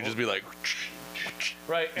in the laces, you hole. just be like,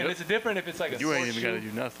 Right, and it's different if it's like a You ain't sports even gotta shoe.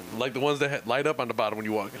 do nothing. like the ones that light up on the bottom when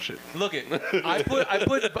you walk and shit. Look it, I put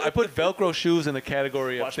Velcro shoes in the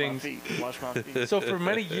category of Watch my things. feet. Watch my feet. So for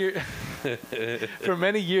many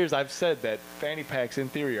years, I've said that fanny packs in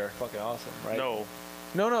theory are fucking awesome, right? No.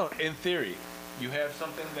 In theory, you have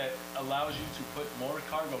something that allows you to put more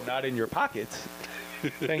cargo not in your pockets.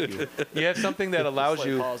 Thank you. You have something that allows Slight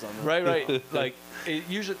you. pause on that. Right. Like it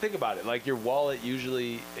usually, think about it. Like your wallet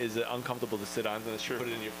usually is uncomfortable to sit on unless you put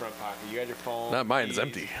it in your front pocket. You got your phone. Not mine, it's keys.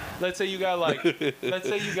 empty. Let's say you got like,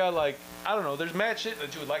 I don't know. There's mad shit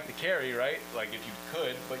that you would like to carry, right? Like if you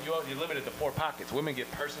could, but you're limited to 4 pockets. Women get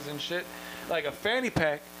purses and shit. Like a fanny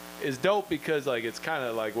pack is dope because like it's kind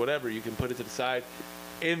of like whatever, you can put it to the side.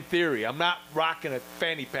 In theory, I'm not rocking a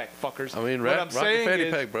fanny pack, fuckers. I mean, what rock I'm a saying fanny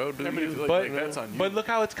is, pack, bro. Do Yeah, but if you? you but, like, that's on you. but look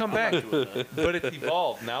how it's come back. But it's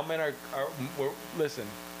evolved. Now men are listen.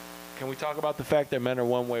 Can we talk about the fact that men are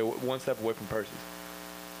one step away from purses?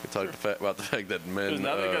 We talked about the fact that Because men.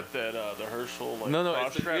 now they got that the Herschel like No, cross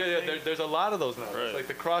it's, strap yeah, thing. there's a lot of those now. It's Right. like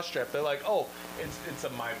the cross strap. They're like, oh, it's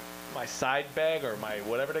my side bag or my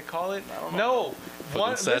whatever they call it. I don't know.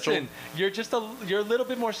 No, satchel? listen, you're a little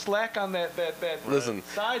bit more slack on that Listen,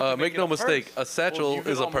 side. to make it no a mistake. purse. A satchel you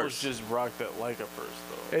could is a almost purse. just rock that like a purse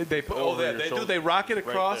though. They put, over your they do. shoulder. They rock it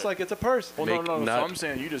across there. like it's a purse. Well, Make no. So not- I'm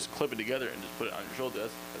saying you just clip it together and just put it on your shoulder.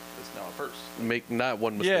 That's now a purse. Make not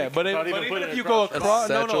one mistake. Yeah, but Not even even putting if it you go across. across,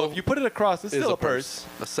 A no, satchel if you put it across, it's is still a a purse.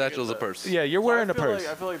 A satchel is a that. purse. Yeah, you're So wearing a I feel purse.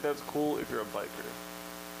 I feel like that's cool if you're a biker.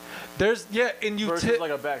 There's and you Versus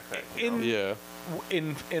like a backpack. You know? Yeah.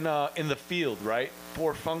 in the field, right?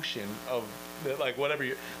 For function of like whatever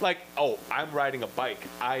you like. Oh, I'm riding a bike.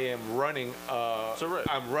 I am running. So right.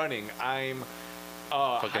 I'm running. I'm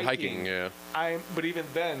Fucking hiking. Yeah. But even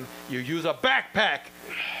then, you use a backpack.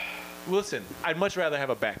 Listen, I'd much rather have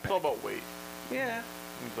a It's all backpack. about weight. Yeah.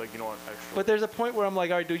 It's like you know what extra. But there's a point where I'm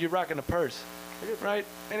like, all right, dude, you're rocking a purse, right?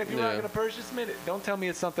 And if you're Yeah. rocking a purse, just admit it. Don't tell me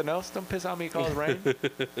it's something else. Don't piss on me cause it rain.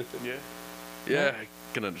 yeah. Yeah, I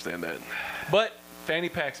can understand that. But fanny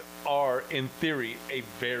packs are, in theory, a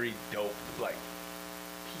very dope like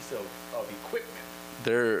piece of equipment.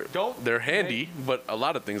 They're handy, but a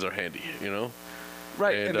lot of things are handy, you know.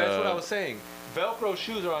 Right, and that's what I uh, was saying. Velcro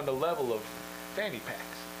shoes are on the level of fanny packs.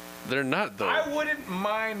 They're not though. I wouldn't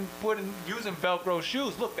mind using Velcro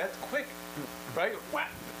shoes. Look, that's quick, right? Whack,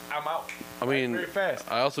 I'm out. I mean, very fast.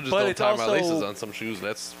 I also just But don't it's tie my also- laces on some shoes.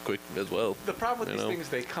 That's quick as well. The problem with You these know? things,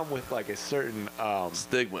 they come with like a certain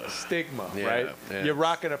Stigma. stigma, Yeah, right? yeah. You're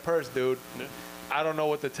rocking a purse, dude. Yeah. I don't know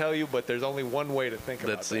what to tell you, but there's only one way to think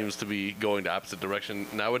about That seems to be going the opposite direction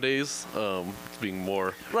nowadays. It's being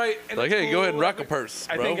more right. And like, it's hey, go ahead and cool. rock a purse,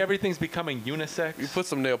 I bro. think everything's becoming unisex. You put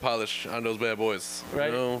some nail polish on those bad boys.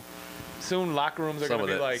 Right. You know? Soon locker rooms are Some going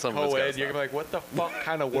to of be that- like some of it's gotta co-ed. You're stop. going to be like, what the fuck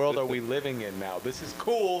kind of world are we living in now? This is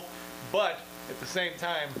cool, but at the same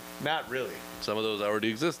time, not really. Some of those already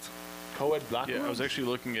exist. Co-ed locker Yeah, I rooms? was actually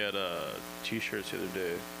looking at t-shirts the other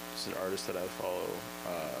day. This is an artist that I follow.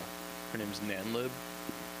 Her name's Nanlib.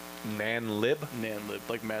 Nanlib? Nanlib,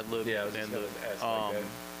 like Madlib. Yeah, I was just Nanlib. gonna ask like that.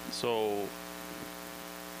 So,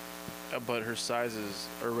 but her sizes,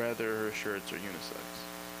 or rather, her shirts are unisex.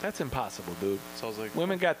 That's impossible, dude. So I was like,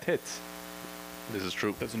 Women got tits. This is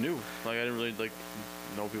true. that's new. Like I didn't really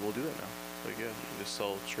know people do that now. Like yeah, you just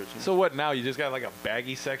sell shirts. So what now? You just got like a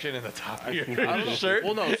baggy section in the top of your I don't know. shirt?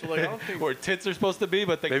 Well, no. So like I don't think Where tits are supposed to be,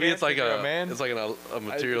 but they Maybe can't it's like if you're a man? it's like a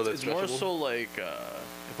material that's it's more stretchable. so like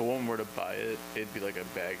if a woman were to buy it, it'd be like a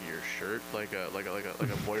baggier shirt, like a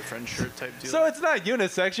boyfriend shirt type deal. So it's not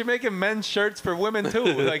unisex. You're making men's shirts for women too.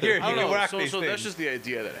 Like here, you I don't can know. rock So, these so things. that's just the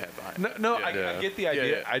idea that I had behind. it. No, Yeah. I Yeah. get the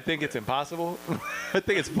idea. yeah. I think it's impossible. I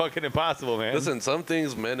think it's fucking impossible, man. Listen, some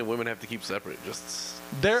things men and women have to keep separate. Just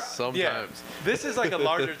There, sometimes. yeah, this is like a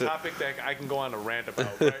larger topic that I can go on a rant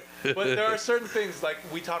about, right? But there are certain things like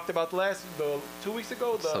we talked about 2 weeks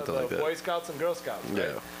ago, Something the like that. Boy Scouts and Girl Scouts. Right?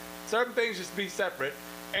 Yeah. Certain things just be separate,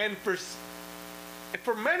 and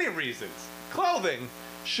for many reasons, clothing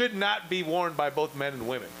should not be worn by both men and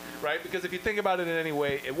women, right? Because if you think about it in any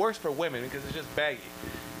way, it works for women because it's just baggy.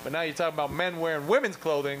 But now you're talking about men wearing women's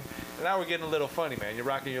clothing, and now we're getting a little funny, man. You're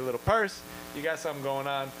rocking your little purse. You got something going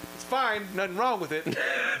on. It's fine. Nothing wrong with it.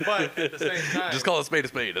 But at the same time, Just call a spade a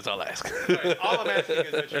spade. That's all I ask. right, all I'm asking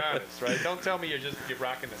is that you're honest, right? Don't tell me you're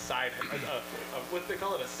rocking the side, what they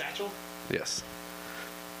call it, a satchel, Yes.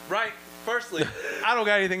 right? Firstly, I don't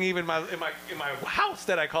got anything even in my house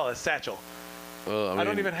that I call a satchel. Well, I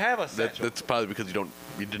don't even have a satchel. That's probably because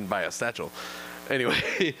you didn't buy a satchel.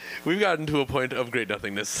 Anyway, we've gotten to a point of great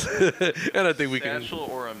nothingness, and I think we can Satchel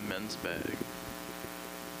or a men's bag?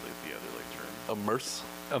 Like the other term. immerse.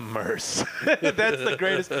 Immerse. That's the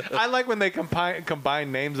greatest. I like when they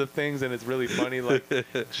combine names of things and it's really funny. Like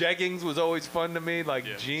jeggings was always fun to me. Like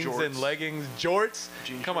Yeah, jeans jorts. and leggings. Jorts.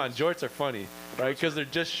 Jean Come on, jorts are funny, right? Because they're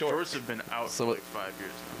just Shorts shorts. have been out So for what- like 5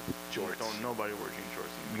 years now. Jorts. Don't nobody wear jean shorts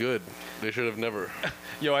anymore. Good. They should have never.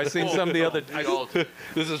 Yo, I seen some the other. We all do.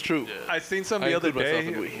 This is true. Yeah. I seen some I the other include myself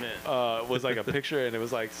in day. we. Was like a picture and it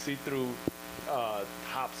was like see-through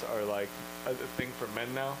tops are like a thing for men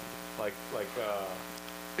now. Like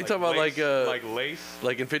You talking about lace, like lace?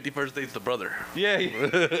 like in 50 First Dates, the brother. Yeah.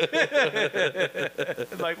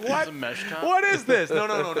 Like It's what? a mesh top. What is this? No,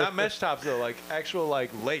 not mesh tops though. Like actual like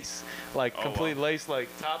lace, like Oh, complete wow. lace, like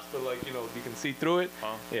tops, but like you can see through it.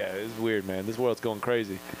 Oh. Yeah, it's weird, man. This world's going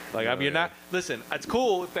crazy. Like I mean, you're Yeah. not. Listen, it's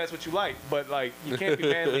cool if that's what you like, but like you can't be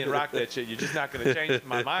manly and rock that shit. You're just not gonna change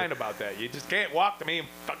my mind about that. You just can't walk to me and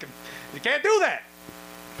fucking. You can't do that.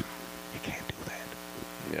 You can't do that.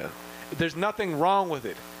 Yeah. There's nothing wrong with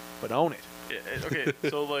it, but own it. Okay,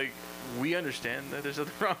 so like we understand that there's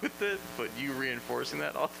nothing wrong with it, but you reinforcing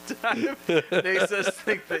that all the time makes us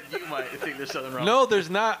think that you might think there's something wrong. No, there's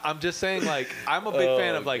not. I'm just saying, like, I'm a big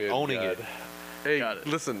fan of like good owning God. it. Hey, Got it.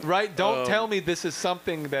 listen. Right? Don't tell me this is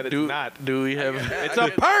something that it's not. Do we have It's a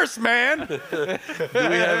purse, man. do we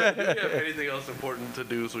have anything else important to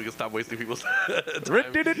do so we can stop wasting people's time?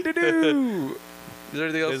 Do. Is there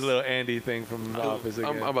anything else? There's a little Andy thing from the office again.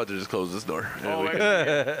 I'm about to just close this door. Oh, We I, can-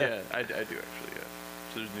 yeah, I do actually. Yeah.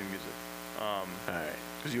 So there's new music. All right.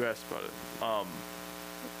 Because you asked about it.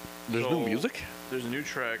 There's So- new music? There's a new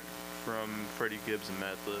track from Freddie Gibbs and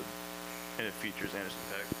Madlib, and it features Anderson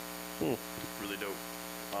 .Paak. Really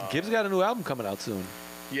dope. Gibbs got a new album coming out soon.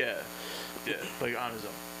 Yeah, like on his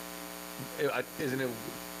own. Isn't it?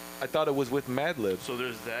 I thought it was with Madlib. So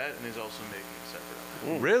there's that, and he's also making a separate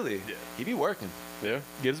album. Really? Yeah. He be working. Yeah.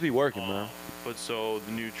 Gibbs be working, man. But so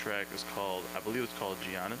the new track is called, I believe it's called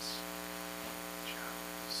Giannis.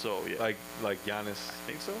 So yeah, Like Giannis. I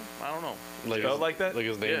think so. I don't know. Like Spelled like that? Like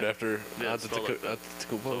it's named Yeah. after Yeah, it's spelled like that.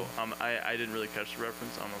 Antetokounmpo. So I didn't really catch the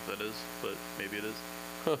reference. I don't know if that is, but maybe it is.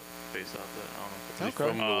 Huh. Based off that, I don't know. Is he Okay.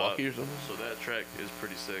 from Milwaukee or something? So that track is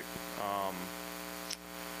pretty sick.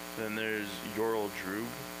 Then there's Yoral Droog.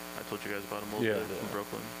 I told you guys about him a little Yeah. bit from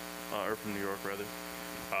Brooklyn, or from New York rather.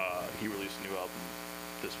 He released a new album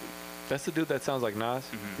this week. That's the dude that sounds like Nas.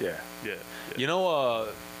 Mhm. Yeah. Yeah. You know,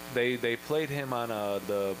 they played him on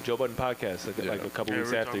the Joe Budden podcast like a couple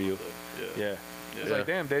weeks after you. Yeah. Yeah. Yeah. It's like,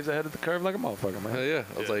 damn, Dave's ahead of the curve like a motherfucker, man. Hell yeah.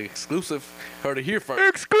 I was Yeah. like, exclusive. Heard it here first.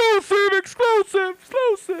 Exclusive.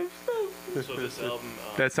 So this album,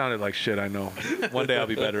 That sounded like shit, I know. One day I'll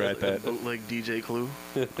be better at that. like DJ Clue.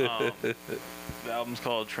 The album's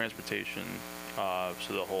called Transportation. So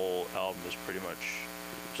the whole album is pretty much,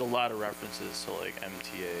 there's a lot of references to like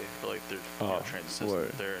MTA, or like their transit system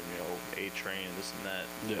word. there, and A-Train and this and that.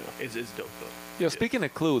 Yeah. It's dope though. Yo, speaking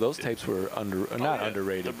of Clue, those tapes were not yeah.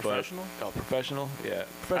 underrated. The but- Professional? Professional? Yeah.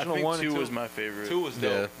 I Professional think 1 and 2 2 was my favorite. 2 was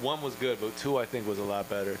dope. Yeah. 1 was good, but 2 I think was a lot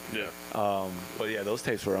better. Yeah. But yeah, those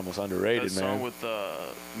tapes were almost underrated, That man. song with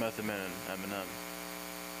Method Man and Eminem.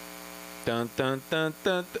 Dun dun dun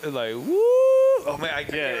dun, dun like woo! Oh man, I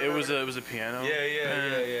can't Yeah, it remember. was a piano.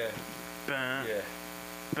 Yeah. Bah, Yeah.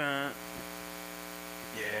 bah,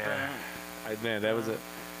 Yeah. bah, Man, that was a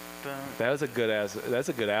bah. that's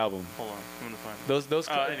a good album. Hold on, I'm gonna find it. Those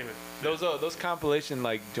Anyway. those compilation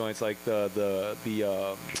like joints like the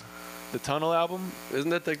Tunnel album. Isn't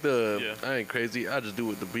that like the Yeah. I ain't crazy, I just do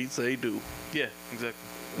what the beats say do. Yeah,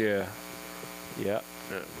 exactly. Yeah. Yeah.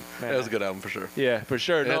 Man, That was a good album for sure. Yeah, for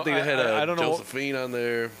sure. And No, I think it had I don't know. Josephine on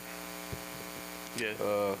there. Yeah. I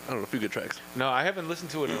don't know, a few good tracks. No, I haven't listened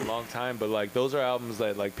to it in a long time, but like those are albums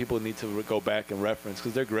that like people need to go back and reference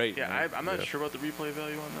because they're great. Yeah, man. I'm not sure about the replay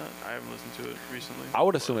value on that. I haven't listened to it recently. I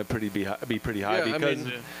would assume it be pretty high Yeah, I because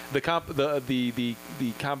mean-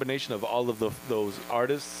 the combination of all of those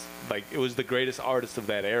artists, like it was the greatest artist of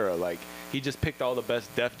that era. Like he just picked all the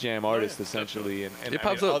best Def Jam artists essentially, and It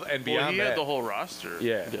pops up. and Well, beyond he that. had the whole roster.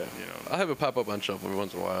 Yeah. You know. I have it pop up on shelf every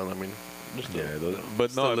once in a while. I mean, just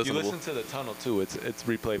But still no, if you listenable. listen to the Tunnel too, its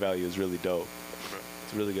replay value is really dope.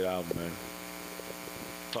 It's a really good album, man.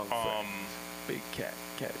 Funk Flex. Big cat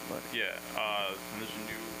money. Yeah. And there's a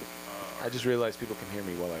new. I just realized people can hear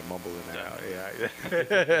me while I mumble in and out.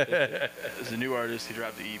 Yeah. There's a new artist. He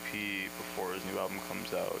dropped the EP before his new album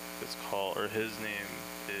comes out. It's called, or his name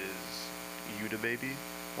is Yuda Baby.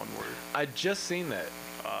 One word. I just seen that.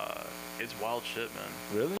 It's wild shit, man.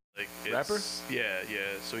 Really? Like it's, Rapper? Yeah.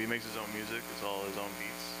 So he makes his own music. It's all his own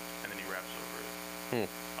beats, and then he raps over it.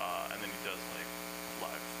 And then he does like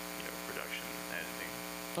live, production, editing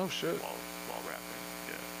Oh shit. while rapping.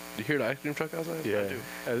 Yeah. Do you hear the ice cream truck outside? Yeah. do.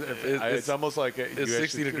 It's almost like It's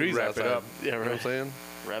 60 degrees wrap outside. it up. Yeah, right. You know what I'm saying?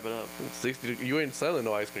 Wrap it up. It's 60. You ain't selling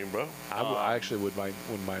no ice cream, bro. I actually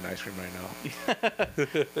wouldn't mind ice cream right now.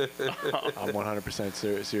 I'm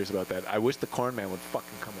 100% serious about that. I wish the corn man would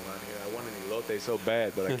fucking come around here. I want an elote so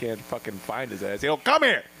bad, but I can't fucking find his ass. Come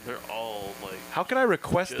here! They're all like. How can I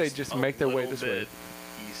request they just a make their way little this way? bit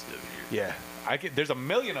East of here. Yeah. There's a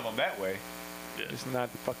million of them that way. Yeah. Just not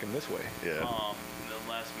fucking this way. Yeah. And then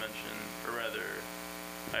last mention, or rather,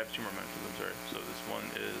 I have two more mentions. I'm sorry. So this one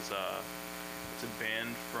is it's a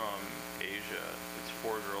band from Asia. It's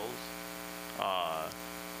 4 girls.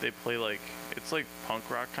 They play it's like punk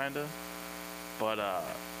rock kinda, but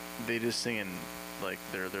they just sing in like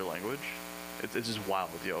their language. It's just wild,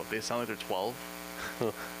 yo. They sound like they're 12,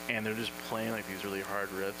 and they're just playing like these really hard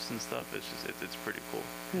riffs and stuff. It's pretty cool.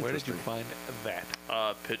 Where did you find that?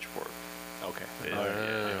 Pitchfork. Okay.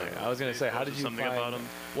 Yeah. I was gonna say, how did you Something find about 'em.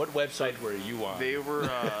 What website were you on? They were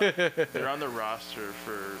they're on the roster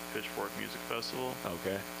for Pitchfork Music Festival,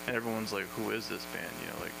 Okay. and everyone's like, "Who is this band?"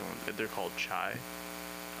 They're called Chai.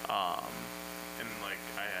 And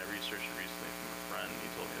I researched it recently from a friend. He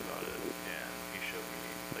told me about it, and he showed me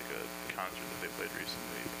like a concert that they played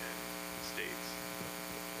recently in the States.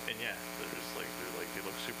 And yeah, they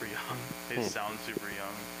look super young. They sound super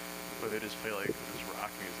young, but they just play like this rock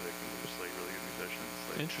music, and they're just like really good musicians.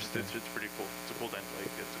 Like, Interesting. It's pretty cool. It's a cool dance.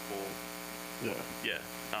 It's a cool. Yeah. Yeah.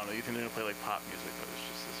 I don't know. You think they're gonna play like pop music, but it's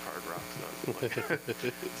just this hard rock stuff.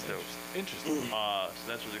 It's dope. Interesting. So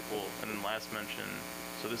that's really cool. And then last mention.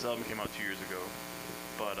 So this album came out 2 years ago,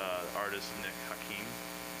 but artist Nick Hakim.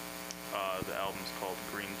 The album's called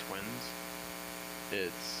Green Twins.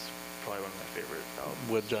 It's probably one of my favorite albums.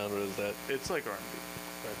 What genre is that? It's like R&B.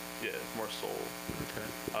 Yeah, it's more soul. Okay.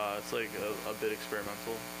 It's like a bit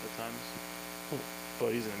experimental at times.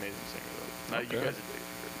 But he's an amazing singer, though. You Okay. guys would dig it.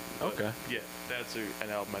 But Okay. Yeah, that's an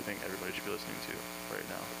album I think everybody should be listening to right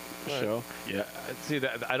now. Show. Yeah. See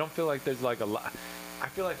that I don't feel like there's like a lot. I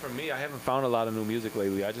feel like for me, I haven't found a lot of new music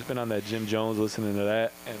lately. I just been on that Jim Jones listening to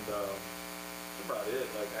that, and that's about it.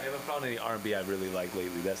 Like I haven't found any R&B I really like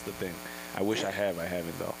lately. That's the thing. I wish I have. I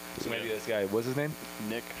haven't though. So maybe this guy, what's his name?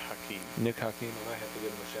 Nick Hakim. Nick Hakim. I might have to give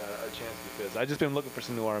him a chance because I just been looking for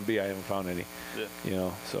some new R&B. I haven't found any. Yeah.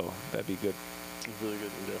 So that'd be good. It's really good.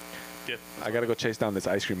 Yeah. I gotta go chase down this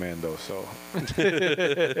ice cream man though. So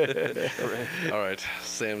All right.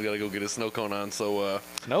 Sam's got to go get his snow cone on, so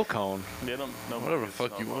snow cone. Yeah, no, whatever the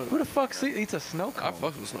fuck you want. Who the fuck eats a snow cone? I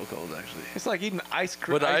fuck with snow cones, actually. It's like eating ice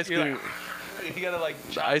cream. But the ice cream, You gotta like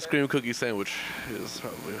the ice cream cookie sandwich is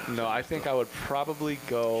probably. No, I think I would probably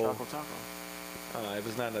go. Choco Taco. I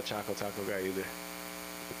was not a Choco Taco guy either.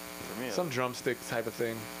 For me, Some drumstick type of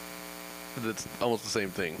thing. It's almost the same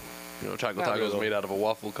thing. Chocolate Not taco is really. made out of a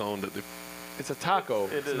waffle cone that they. It's a taco.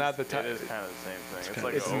 It it's is, not the It taco. is kind of the same thing. kinda-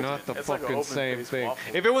 like It's an not open- the it's like an fucking same open-faced thing.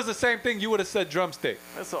 waffle. If it was the same thing, you would have said drumstick.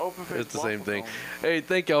 It's an open face. It's the same thing. Hey,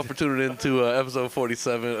 thank y'all for tuning in to episode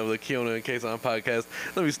 47 of the Kiona and Kason podcast.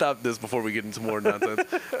 Let me stop this before we get into more nonsense.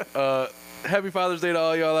 Happy Father's Day to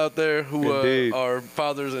all y'all out there who Indeed. are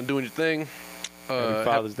fathers and doing your thing. Happy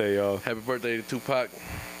Father's Day, y'all. Happy birthday to Tupac.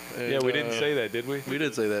 And, Yeah, we didn't say that, did we? We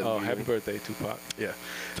did say that. Oh, happy birthday, Tupac. Yeah.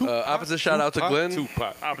 Opposite shout out to Glenn.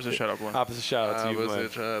 Tupac. Opposite shout out, Glenn. Opposite shout out to you, Glenn.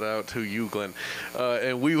 Opposite shout out to you, Glenn.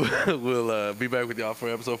 And we will be back with y'all for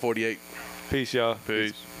episode 48. Peace, y'all.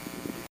 Peace.